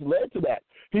career, which led to that.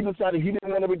 He decided he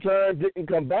didn't want to return, didn't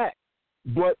come back.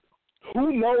 But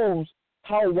who knows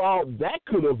how wild that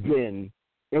could have been.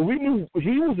 And we knew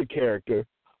he was a character.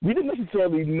 We didn't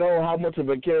necessarily know how much of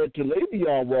a character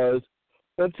Le'Veon was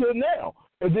until now.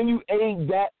 And then you aid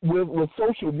that with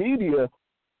social media.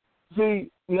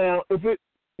 See, now,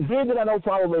 being that I don't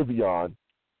follow Le'Veon,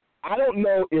 I don't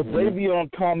know if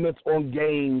Le'Veon comments on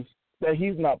games that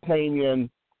he's not playing in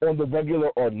on the regular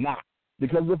or not.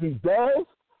 Because if he does,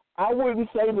 I wouldn't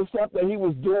say the stuff that he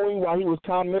was doing while he was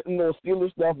commenting on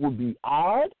Steelers stuff would be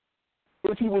odd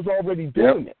if he was already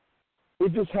doing it.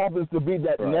 It just happens to be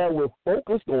that now we're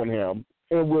focused on him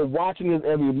and we're watching his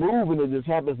every move, and it just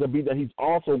happens to be that he's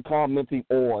also commenting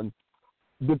on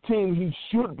the team he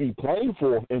should be playing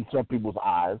for in some people's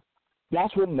eyes.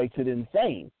 That's what makes it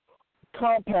insane.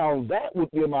 Compound that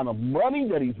with the amount of money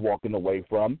that he's walking away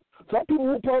from. Some people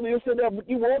will probably have said that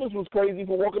Ricky Waters was crazy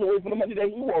for walking away from the money that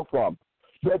he walked from.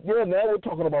 But now we're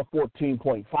talking about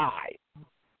 14.5.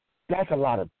 That's a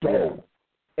lot of dough.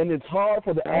 And it's hard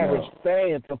for the average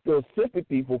fan to feel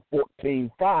sympathy for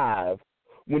 14.5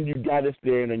 when you got it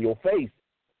staring in your face.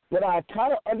 But I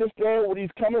kind of understand where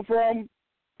he's coming from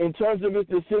in terms of his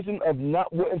decision of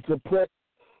not wanting to put,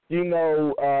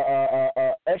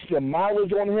 extra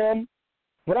mileage on him.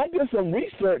 When I did some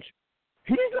research,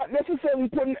 he's not necessarily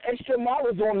putting extra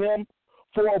mileage on him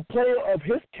for a player of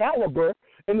his caliber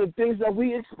and the things that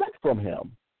we expect from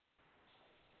him.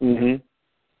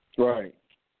 Right.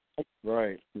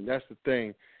 And that's the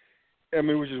thing. I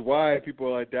mean, which is why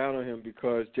people are down on him,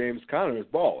 because James Conner is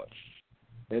balling.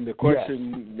 And the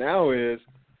question now is,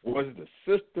 was it the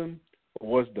system or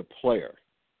was it the player?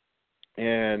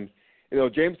 And,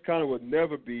 James Conner would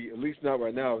never be, at least not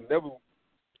right now, never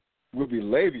would be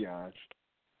Le'Veon.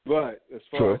 But as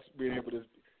far as being able to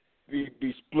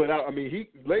be split out, I mean,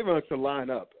 Le'Veon can line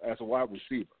up as a wide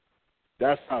receiver.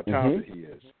 That's how talented he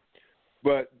is.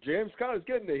 But James Conner's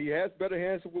getting there. He has better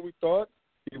hands than what we thought.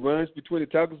 He runs between the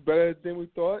tackles better than we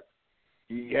thought.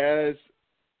 He's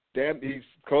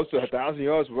close to 1,000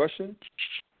 yards rushing.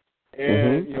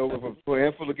 And, with a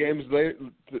handful of games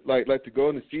like to go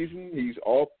in the season, he's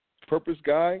all-purpose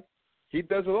guy. He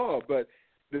does it all. But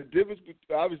the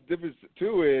obvious difference,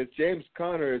 too, is James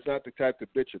Conner is not the type to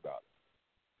bitch about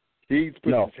it. He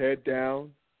puts his head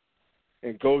down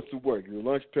and goes to work. He's a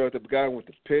lunch pail type of guy, went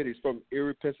to Pitt. He's from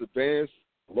Erie, Pennsylvania,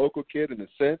 a local kid in a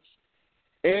sense.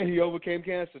 And he overcame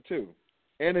cancer, too,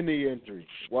 and a knee injury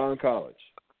while in college.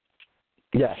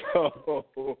 Yeah.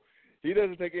 So he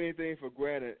doesn't take anything for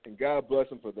granted, and God bless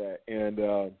him for that.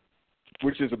 And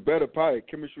which is a better probably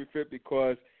chemistry fit,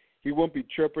 because he won't be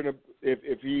tripping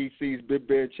if he sees Big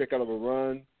Ben check out of a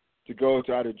run to go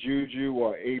to either Juju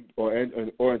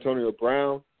or Antonio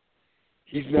Brown.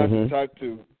 He's not the type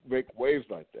to make waves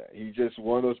like that. He's just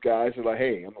one of those guys who's like,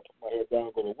 hey, I'm going to put my head down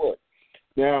and go to work.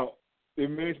 Now, it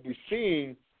remains to be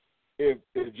seen if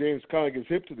James Conner gets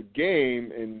hip to the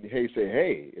game and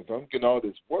if I'm getting all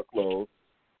this workload,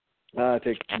 I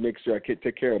make sure I can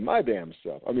take care of my damn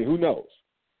self. I mean, who knows?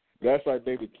 That's like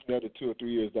maybe another 2 or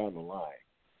 3 years down the line.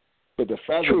 But the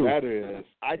fact of the matter is,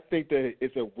 I think that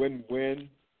it's a win-win.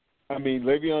 I mean,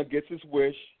 Le'Veon gets his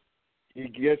wish. He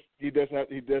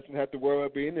doesn't have to worry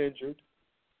about being injured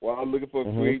while looking for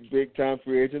a big-time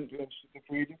free agent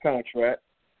contract.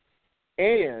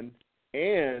 and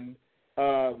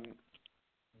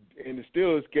the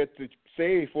Steelers get to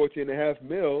save $14.5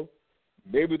 million,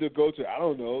 maybe they'll go to, I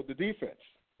don't know, the defense.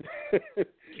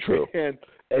 True. and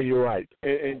you're right.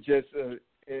 And just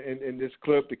and just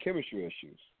clear up the chemistry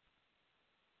issues.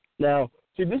 Now,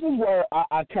 see, this is where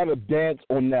I kind of dance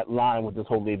on that line with this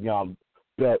whole Le'Veon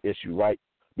Bell issue, right?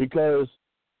 Because,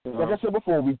 like I said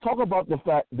before, we talk about the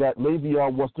fact that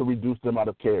Le'Veon wants to reduce the amount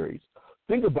of carries.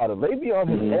 Think about it.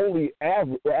 Le'Veon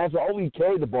has only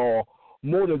carried the ball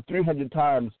more than 300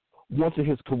 times once in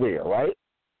his career, right?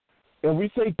 And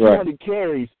we say 300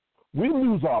 carries, we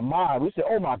lose our mind. We say,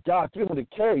 oh, my God, 300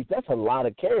 carries, that's a lot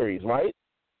of carries, right?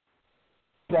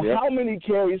 But how many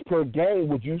carries per game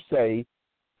would you say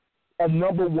a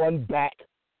number one back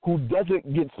who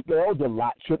doesn't get spelled a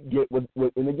lot should get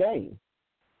in a game?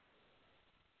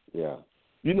 Yeah.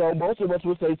 You know, most of us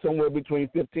would say somewhere between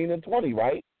 15 and 20,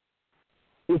 right?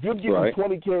 If you're getting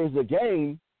 20 carries a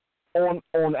game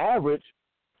on average,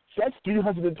 that's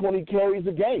 320 carries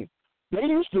a game. They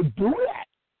used to do that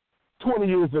 20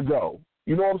 years ago.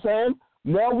 You know what I'm saying?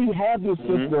 Now we have this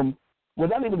system. Well,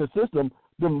 not even a system.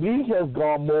 The league has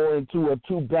gone more into a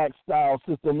two-back style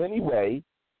system anyway,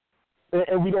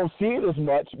 and we don't see it as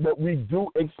much, but we do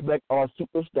expect our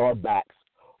superstar backs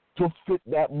to fit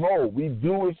that mold. We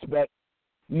do expect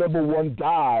number one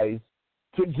guys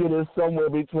to get us somewhere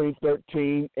between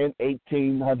 1,300 and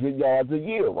 1,800 yards a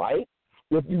year, right?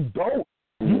 If you don't,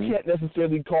 you can't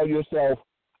necessarily call yourself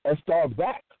a star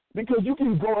back because you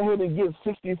can go ahead and get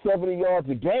 60, 70 yards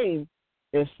a game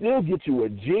and still get you a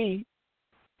G.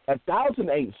 1,000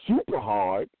 ain't super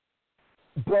hard,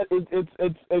 but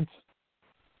it's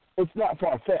not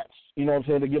far-fetched, you know what I'm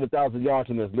saying, to get 1,000 yards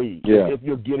in this league if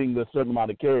you're getting the certain amount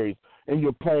of carries and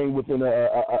you're playing within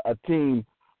a team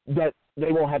that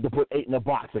they won't have to put 8 in the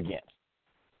box against.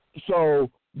 So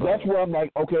that's where I'm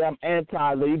like, okay, I'm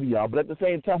anti-Le'Veon, but at the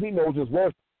same time, he knows his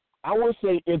worth. I would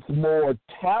say it's more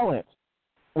talent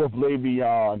with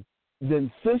Le'Veon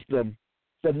than system,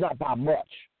 but not by much.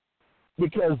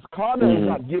 Because Connor is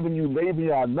not giving you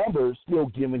Le'Veon numbers, still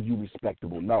giving you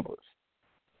respectable numbers.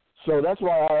 So that's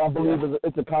why I believe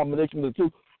it's a combination of the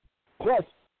two. Plus,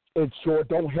 it sure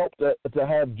don't help to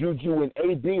have Juju and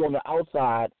AD on the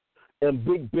outside and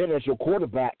Big Ben as your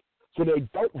quarterback so they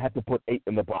don't have to put 8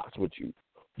 in the box with you.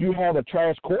 You have a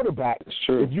trash quarterback.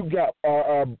 If you got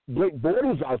Blake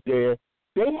Bortles out there,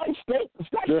 they might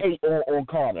stack 8 on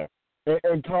Connor,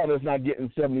 and Connor's not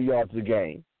getting 70 yards a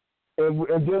game. And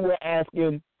then we're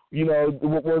asking, you know,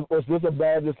 was this a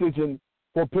bad decision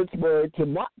for Pittsburgh to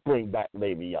not bring back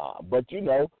Le'Veon? But, you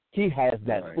know, he has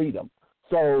that freedom.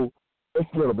 So it's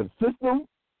a little bit of system,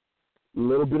 a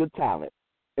little bit of talent.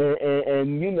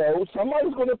 And you know,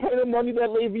 somebody's going to pay the money that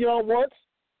Le'Veon wants.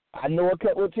 I know a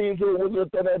couple of teams who are going to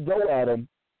throw that dough at him.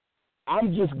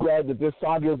 I'm just glad that this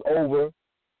saga is over.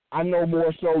 I know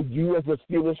more so you as a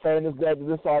Steelers fan is glad that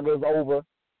this saga is over.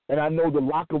 And I know the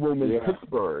locker room in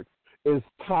Pittsburgh is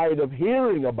tired of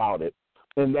hearing about it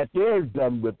and that they're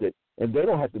done with it and they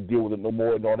don't have to deal with it no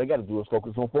more. And all they got to do is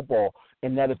focus on football.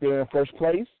 And that if they're in first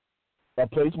place, a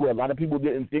place where a lot of people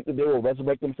didn't think that they will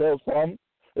resurrect themselves from,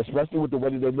 especially with the way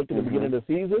that they looked at the beginning of the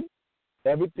season,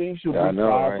 everything should be fine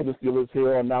for the Steelers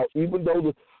here on out. Even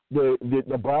though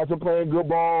the Browns are playing good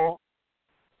ball,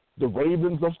 the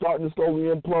Ravens are starting to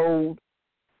slowly implode,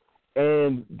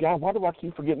 and, God, why do I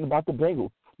keep forgetting about the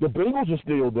Bengals? The Bengals are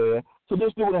still there, so they're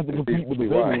still going to have to compete with the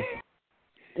Bengals.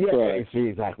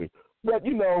 Exactly. But,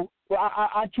 you know,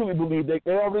 I truly believe they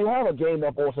already have a game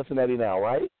up on Cincinnati now,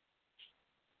 right?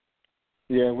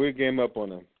 Yeah, we're a game up on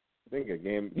them. I think a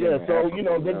game. Yeah, so, you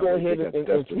know, they go ahead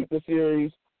and sweep the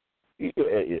series.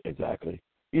 Exactly.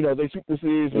 You know, they sweep the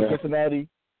series with Cincinnati,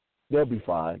 they'll be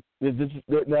fine. Now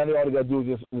they all they got to do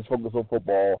is just focus on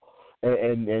football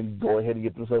and go ahead and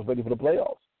get themselves ready for the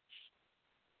playoffs.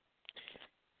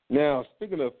 Now,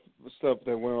 speaking of stuff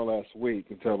that went on last week,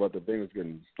 and talk about the Bengals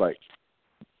getting, like,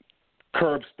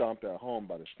 curb stomped at home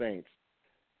by the Saints,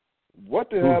 what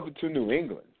did happen to New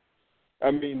England? I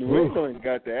mean, New England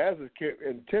got the asses kicked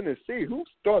in Tennessee. Who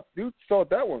saw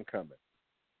that one coming?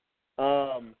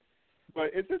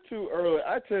 But is it too early?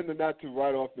 I tend to not to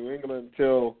write off New England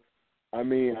until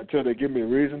they give me a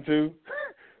reason to.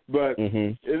 But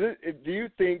do you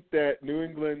think that New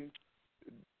England,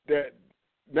 that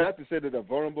not to say that they're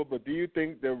vulnerable, but do you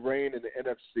think their reign in the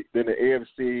NFC, in the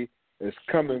AFC, is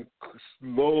coming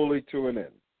slowly to an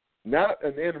end? Not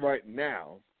an end right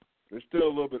now. It's still a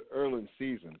little bit early in the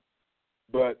season.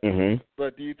 But do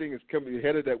you think it's coming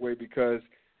headed that way because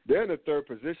they're in the third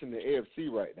position in the AFC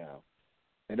right now,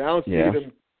 and I don't see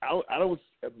them. I don't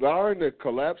barring the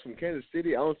collapse from Kansas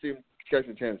City. I don't see them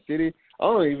catching Kansas City. I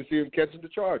don't even see them catching the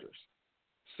Chargers.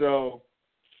 So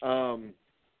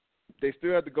they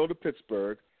still have to go to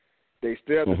Pittsburgh. They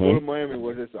still have to go to Miami,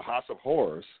 where it's a house of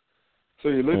horrors. So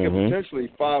you look at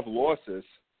potentially 5 losses.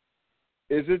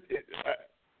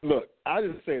 Look, I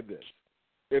just say this.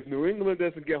 If New England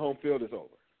doesn't get home field, it's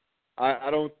over.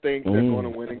 I don't think they're going to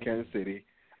win in Kansas City.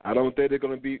 I don't think they're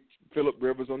going to beat Phillip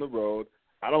Rivers on the road.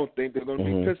 I don't think they're going to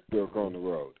beat Pittsburgh on the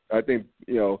road. I think,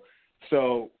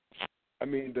 so, I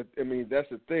mean, that's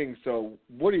the thing. So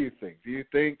what do you think? Do you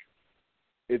think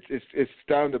it's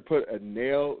time to put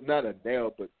not a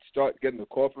nail, but start getting the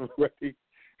coffin ready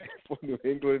for New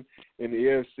England in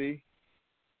the AFC?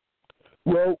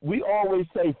 Well, we always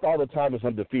say Father Time is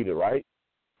undefeated, right?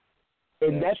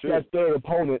 And that's that third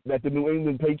opponent that the New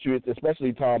England Patriots,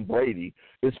 especially Tom Brady,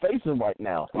 is facing right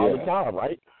now. Father Time,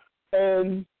 right?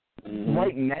 And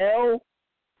right now,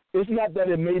 it's not that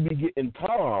it may be getting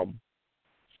Tom.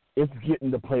 It's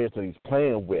getting the players that he's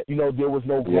playing with. There was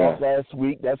no Gronk last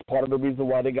week. That's part of the reason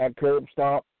why they got curb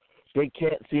stomped. They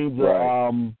can't seem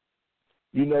to,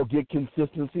 get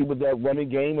consistency with that running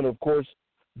game. And, of course,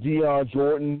 Deion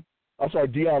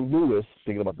Lewis,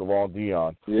 thinking about the wrong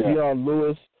Deion. Yeah. Deion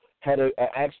Lewis had an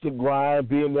axe to grind.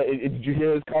 Did you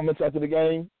hear his comments after the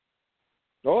game?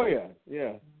 Oh, yeah.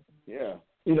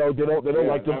 They don't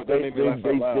like to.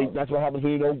 That's what happens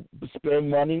when you don't spend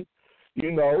money.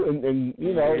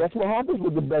 That's what happens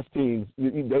with the best teams.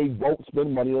 They won't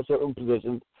spend money on certain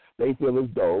positions they feel as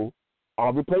though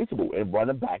are replaceable. And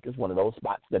running back is one of those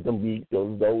spots that the league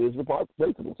feels as though is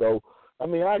replaceable. So,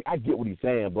 I get what he's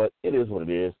saying, but it is what it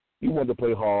is. You wanted to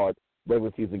play hard,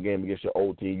 regular season game against your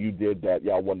old team. You did that.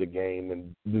 Y'all won the game.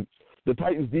 And the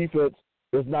Titans' defense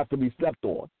is not to be stepped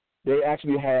on. They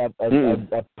actually have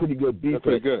a pretty good defense.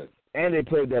 They're pretty good. And they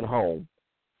played at home.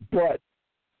 But,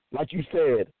 like you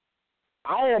said,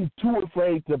 I am too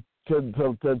afraid to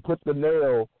put the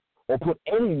nail or put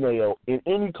any nail in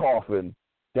any coffin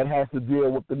that has to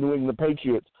deal with the New England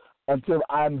Patriots until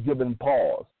I'm given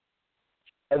pause.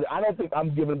 And I don't think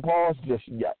I'm giving pause just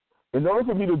yet. In order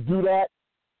for me to do that,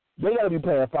 they got to be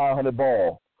playing 500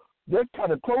 ball. They're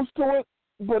kind of close to it,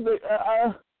 but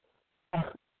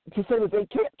to say that they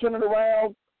can't turn it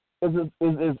around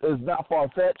is not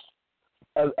far-fetched.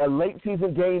 A late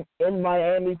season game in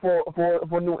Miami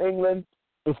for New England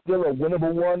is still a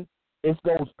winnable one. It's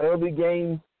those early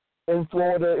games in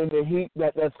Florida in the heat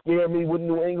that scare me with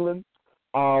New England.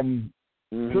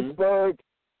 Pittsburgh,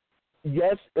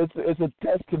 yes, it's a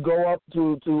test to go up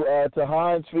to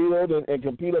Heinz Field and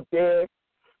compete up there,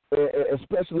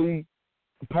 especially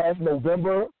past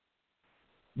November.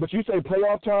 But you say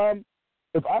playoff time.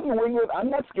 If I'm New England, I'm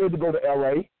not scared to go to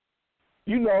L.A.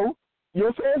 Your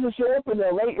fans will show up in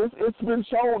L.A. It's been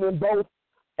shown in both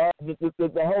the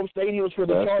home stadiums for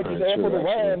the Chargers and for the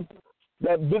Rams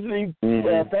that visiting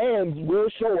fans will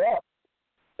show up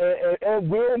and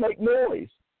will make noise.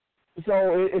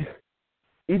 So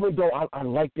even though I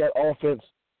like that offense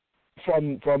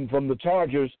from the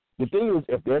Chargers, the thing is,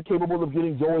 if they're capable of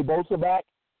getting Joey Bosa back,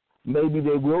 maybe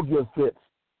they will give fits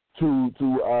to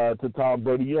Tom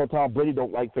Brady. Tom Brady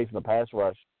don't like facing a pass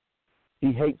rush.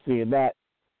 He hates seeing that.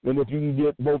 And if you can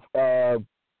get both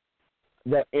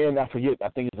that and I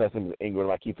think his last name is Ingram.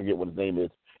 I keep forgetting what his name is.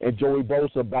 And Joey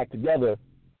Bosa back together,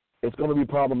 it's going to be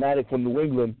problematic for New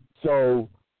England. So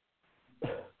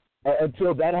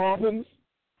until that happens,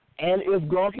 and if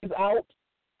Gronk is out,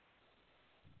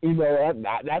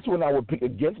 that's when I would pick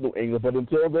against New England. But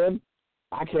until then,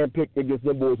 I can't pick against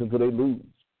them boys until they lose.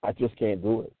 I just can't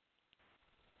do it.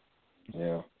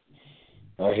 Yeah.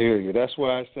 I hear you. That's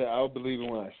why I said I'll believe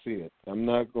it when I see it. I'm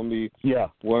not going to be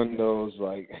one of those,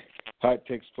 hot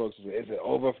takes folks. Is it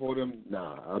over for them?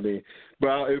 Nah. But it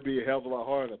would be a hell of a lot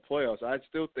harder in the playoffs. I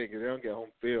still think if they don't get home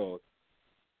field,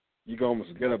 you can almost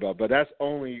forget about it. But that's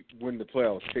only when the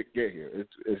playoffs get here.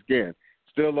 It's again,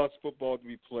 still lots of football to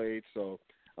be played, so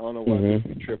I don't know why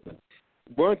people be tripping.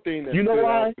 One thing that stood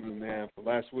out to me, man, from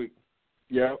last week.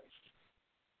 Yeah.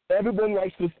 Everyone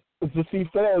likes to see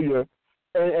failure.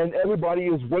 And everybody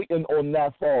is waiting on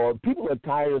that fall. People are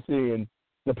tired of seeing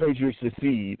the Patriots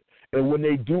succeed. And when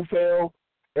they do fail,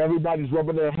 everybody's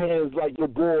rubbing their hands like your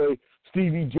boy,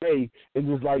 Stevie J, and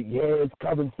just like, yeah, it's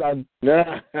coming, son.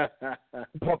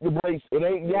 Pump the brakes. It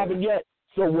ain't happened yet.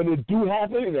 So when it do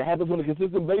happen, and it happens on a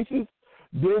consistent basis,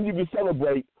 then you can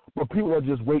celebrate. But people are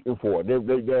just waiting for it.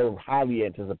 They're highly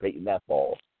anticipating that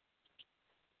fall.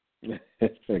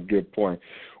 That's a good point.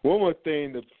 One more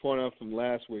thing to point out from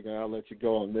last week, and I'll let you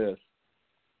go on this.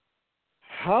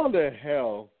 How the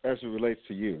hell, as it relates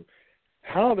to you,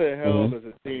 how the hell does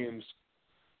a team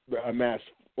amass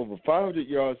over 500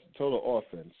 yards total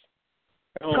offense?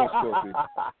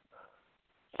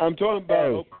 I'm talking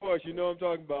about, of course, you know what I'm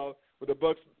talking about, with the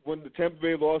Bucks when the Tampa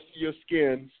Bay lost to your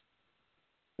Skins.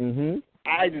 Mm-hmm.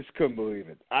 I just couldn't believe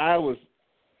it.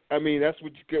 That's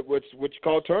what you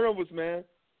call turnovers, man.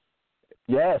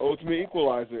 Yes. Ultimate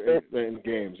equalizer in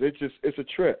games. It's a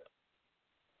trip.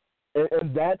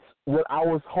 And that's what I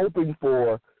was hoping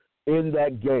for in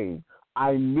that game.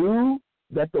 I knew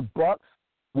that the Bucks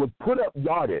would put up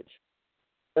yardage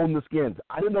on the Skins.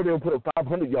 I didn't know they would put up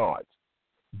 500 yards,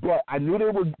 but I knew they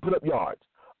would put up yards.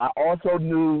 I also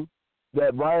knew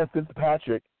that Ryan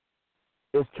Fitzpatrick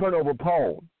is turnover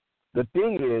prone. The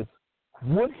thing is,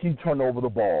 would he turn over the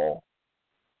ball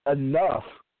enough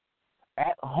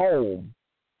at home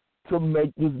to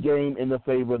make this game in the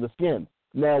favor of the Skins?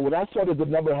 Now, when I saw that the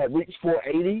number had reached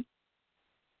 480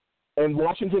 and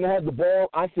Washington had the ball,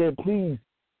 I said, please,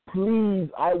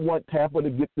 I want Tampa to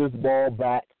get this ball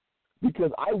back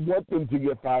because I want them to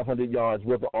get 500 yards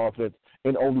worth of offense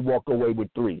and only walk away with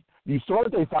 3. You saw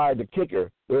that they fired the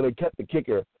kicker, or they kept the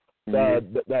kicker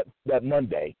that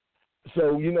Monday.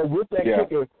 So, with that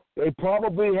kicker, they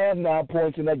probably have 9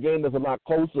 points in that game that's a lot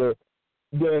closer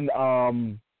than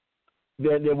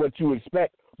what you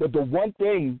expect. But the one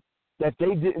thing that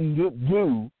they didn't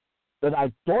do that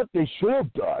I thought they should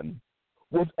have done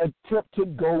was attempt to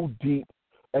go deep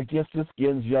against the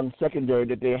Skins' young secondary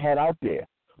that they had out there.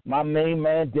 My main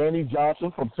man, Danny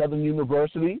Johnson from Southern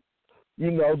University,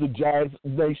 the Giants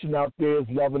nation out there is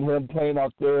loving him, playing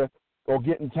out there or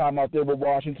getting time out there with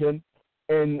Washington,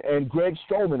 and Greg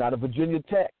Stroman out of Virginia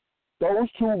Tech. Those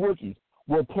 2 rookies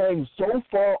were playing so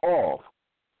far off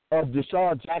of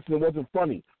Deshaun Jackson, it wasn't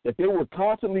funny, that they were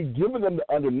constantly giving them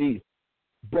the underneath.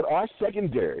 But our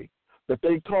secondary that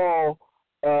they call,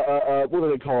 what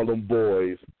do they call them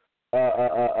boys? It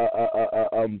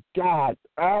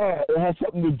has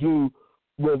something to do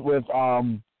with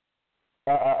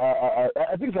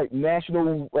I think it's like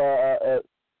national,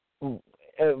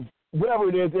 whatever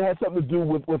it is. It has something to do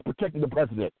with protecting the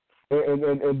president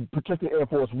and protecting Air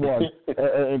Force One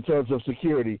in terms of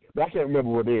security. But I can't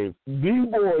remember what it is. These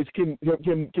boys can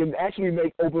actually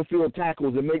make open field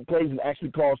tackles and make plays and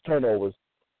actually cause turnovers.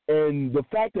 And the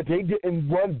fact that they didn't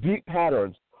run deep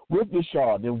patterns with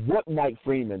Deshaun and what Mike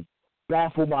Freeman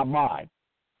baffled my mind.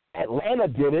 Atlanta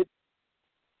did it.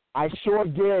 I sure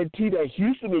guarantee that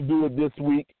Houston will do it this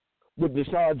week with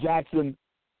Deshaun Jackson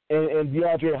and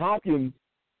DeAndre Hopkins.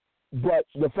 But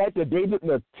the fact that they didn't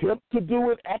attempt to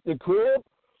do it at the crib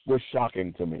was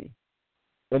shocking to me.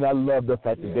 And I love the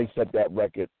fact that they set that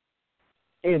record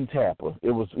in Tampa.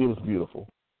 It was beautiful.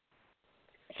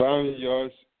 500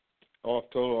 yards off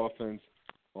total offense,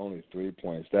 only 3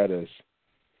 points. That is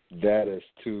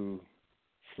too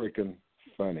freaking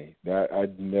funny. That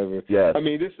I'd never. Yes. I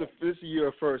mean, this is a year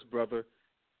of first, brother.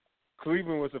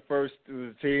 Cleveland was the first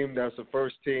team. That was the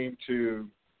first team to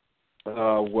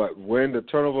win the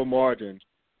turnover margin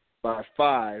by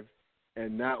 5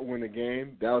 and not win a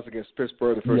game. That was against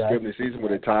Pittsburgh the first game of the season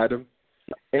where they tied them.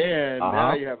 And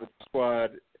now you have a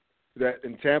squad that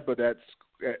in Tampa that's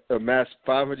amassed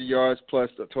 500 yards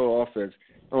plus the total offense,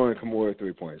 only come away with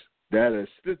 3 points. That is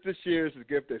this year is a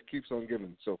gift that keeps on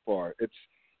giving so far.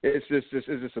 It's just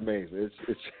amazing.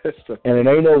 It's just amazing. And it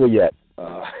ain't over yet.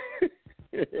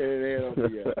 It ain't over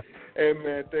yet. Hey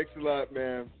man, thanks a lot,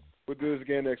 man. We'll do this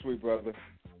again next week, brother.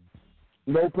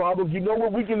 No problem. You know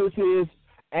what weekend this is?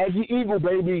 As the Eagle,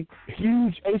 baby.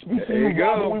 Huge HBCU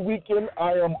rivalry weekend.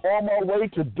 I am on my way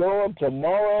to Durham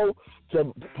tomorrow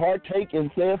to partake in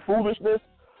fan foolishness.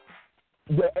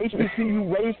 The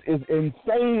HBCU race is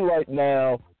insane right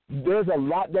now. There's a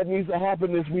lot that needs to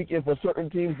happen this weekend for certain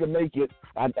teams to make it.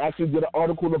 I actually did an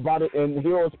article about it in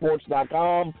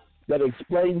herosports.com that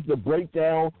explains the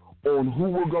breakdown on who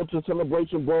will go to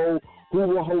Celebration Bowl, who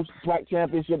will host track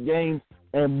championship games,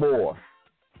 and more.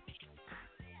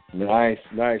 Nice.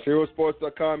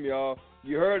 Herosports.com, y'all.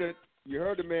 You heard it. You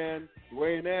heard it, man.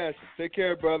 Dwayne Nash. Take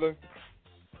care, brother.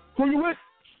 Who you with?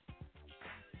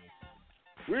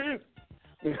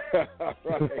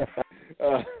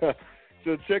 All right.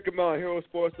 So check them out,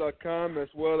 herosports.com, as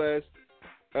well as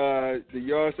the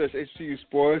Yard / HCU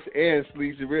Sports and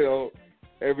Sleazy Real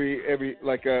every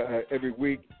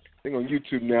week. I think on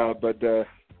YouTube now. But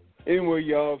anyway,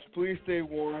 y'all, please stay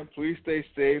warm. Please stay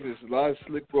safe. There's a lot of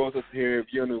slick roads up here if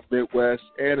you're in the Midwest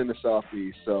and in the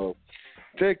Southeast. So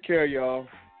take care, y'all.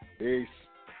 Peace.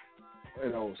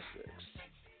 And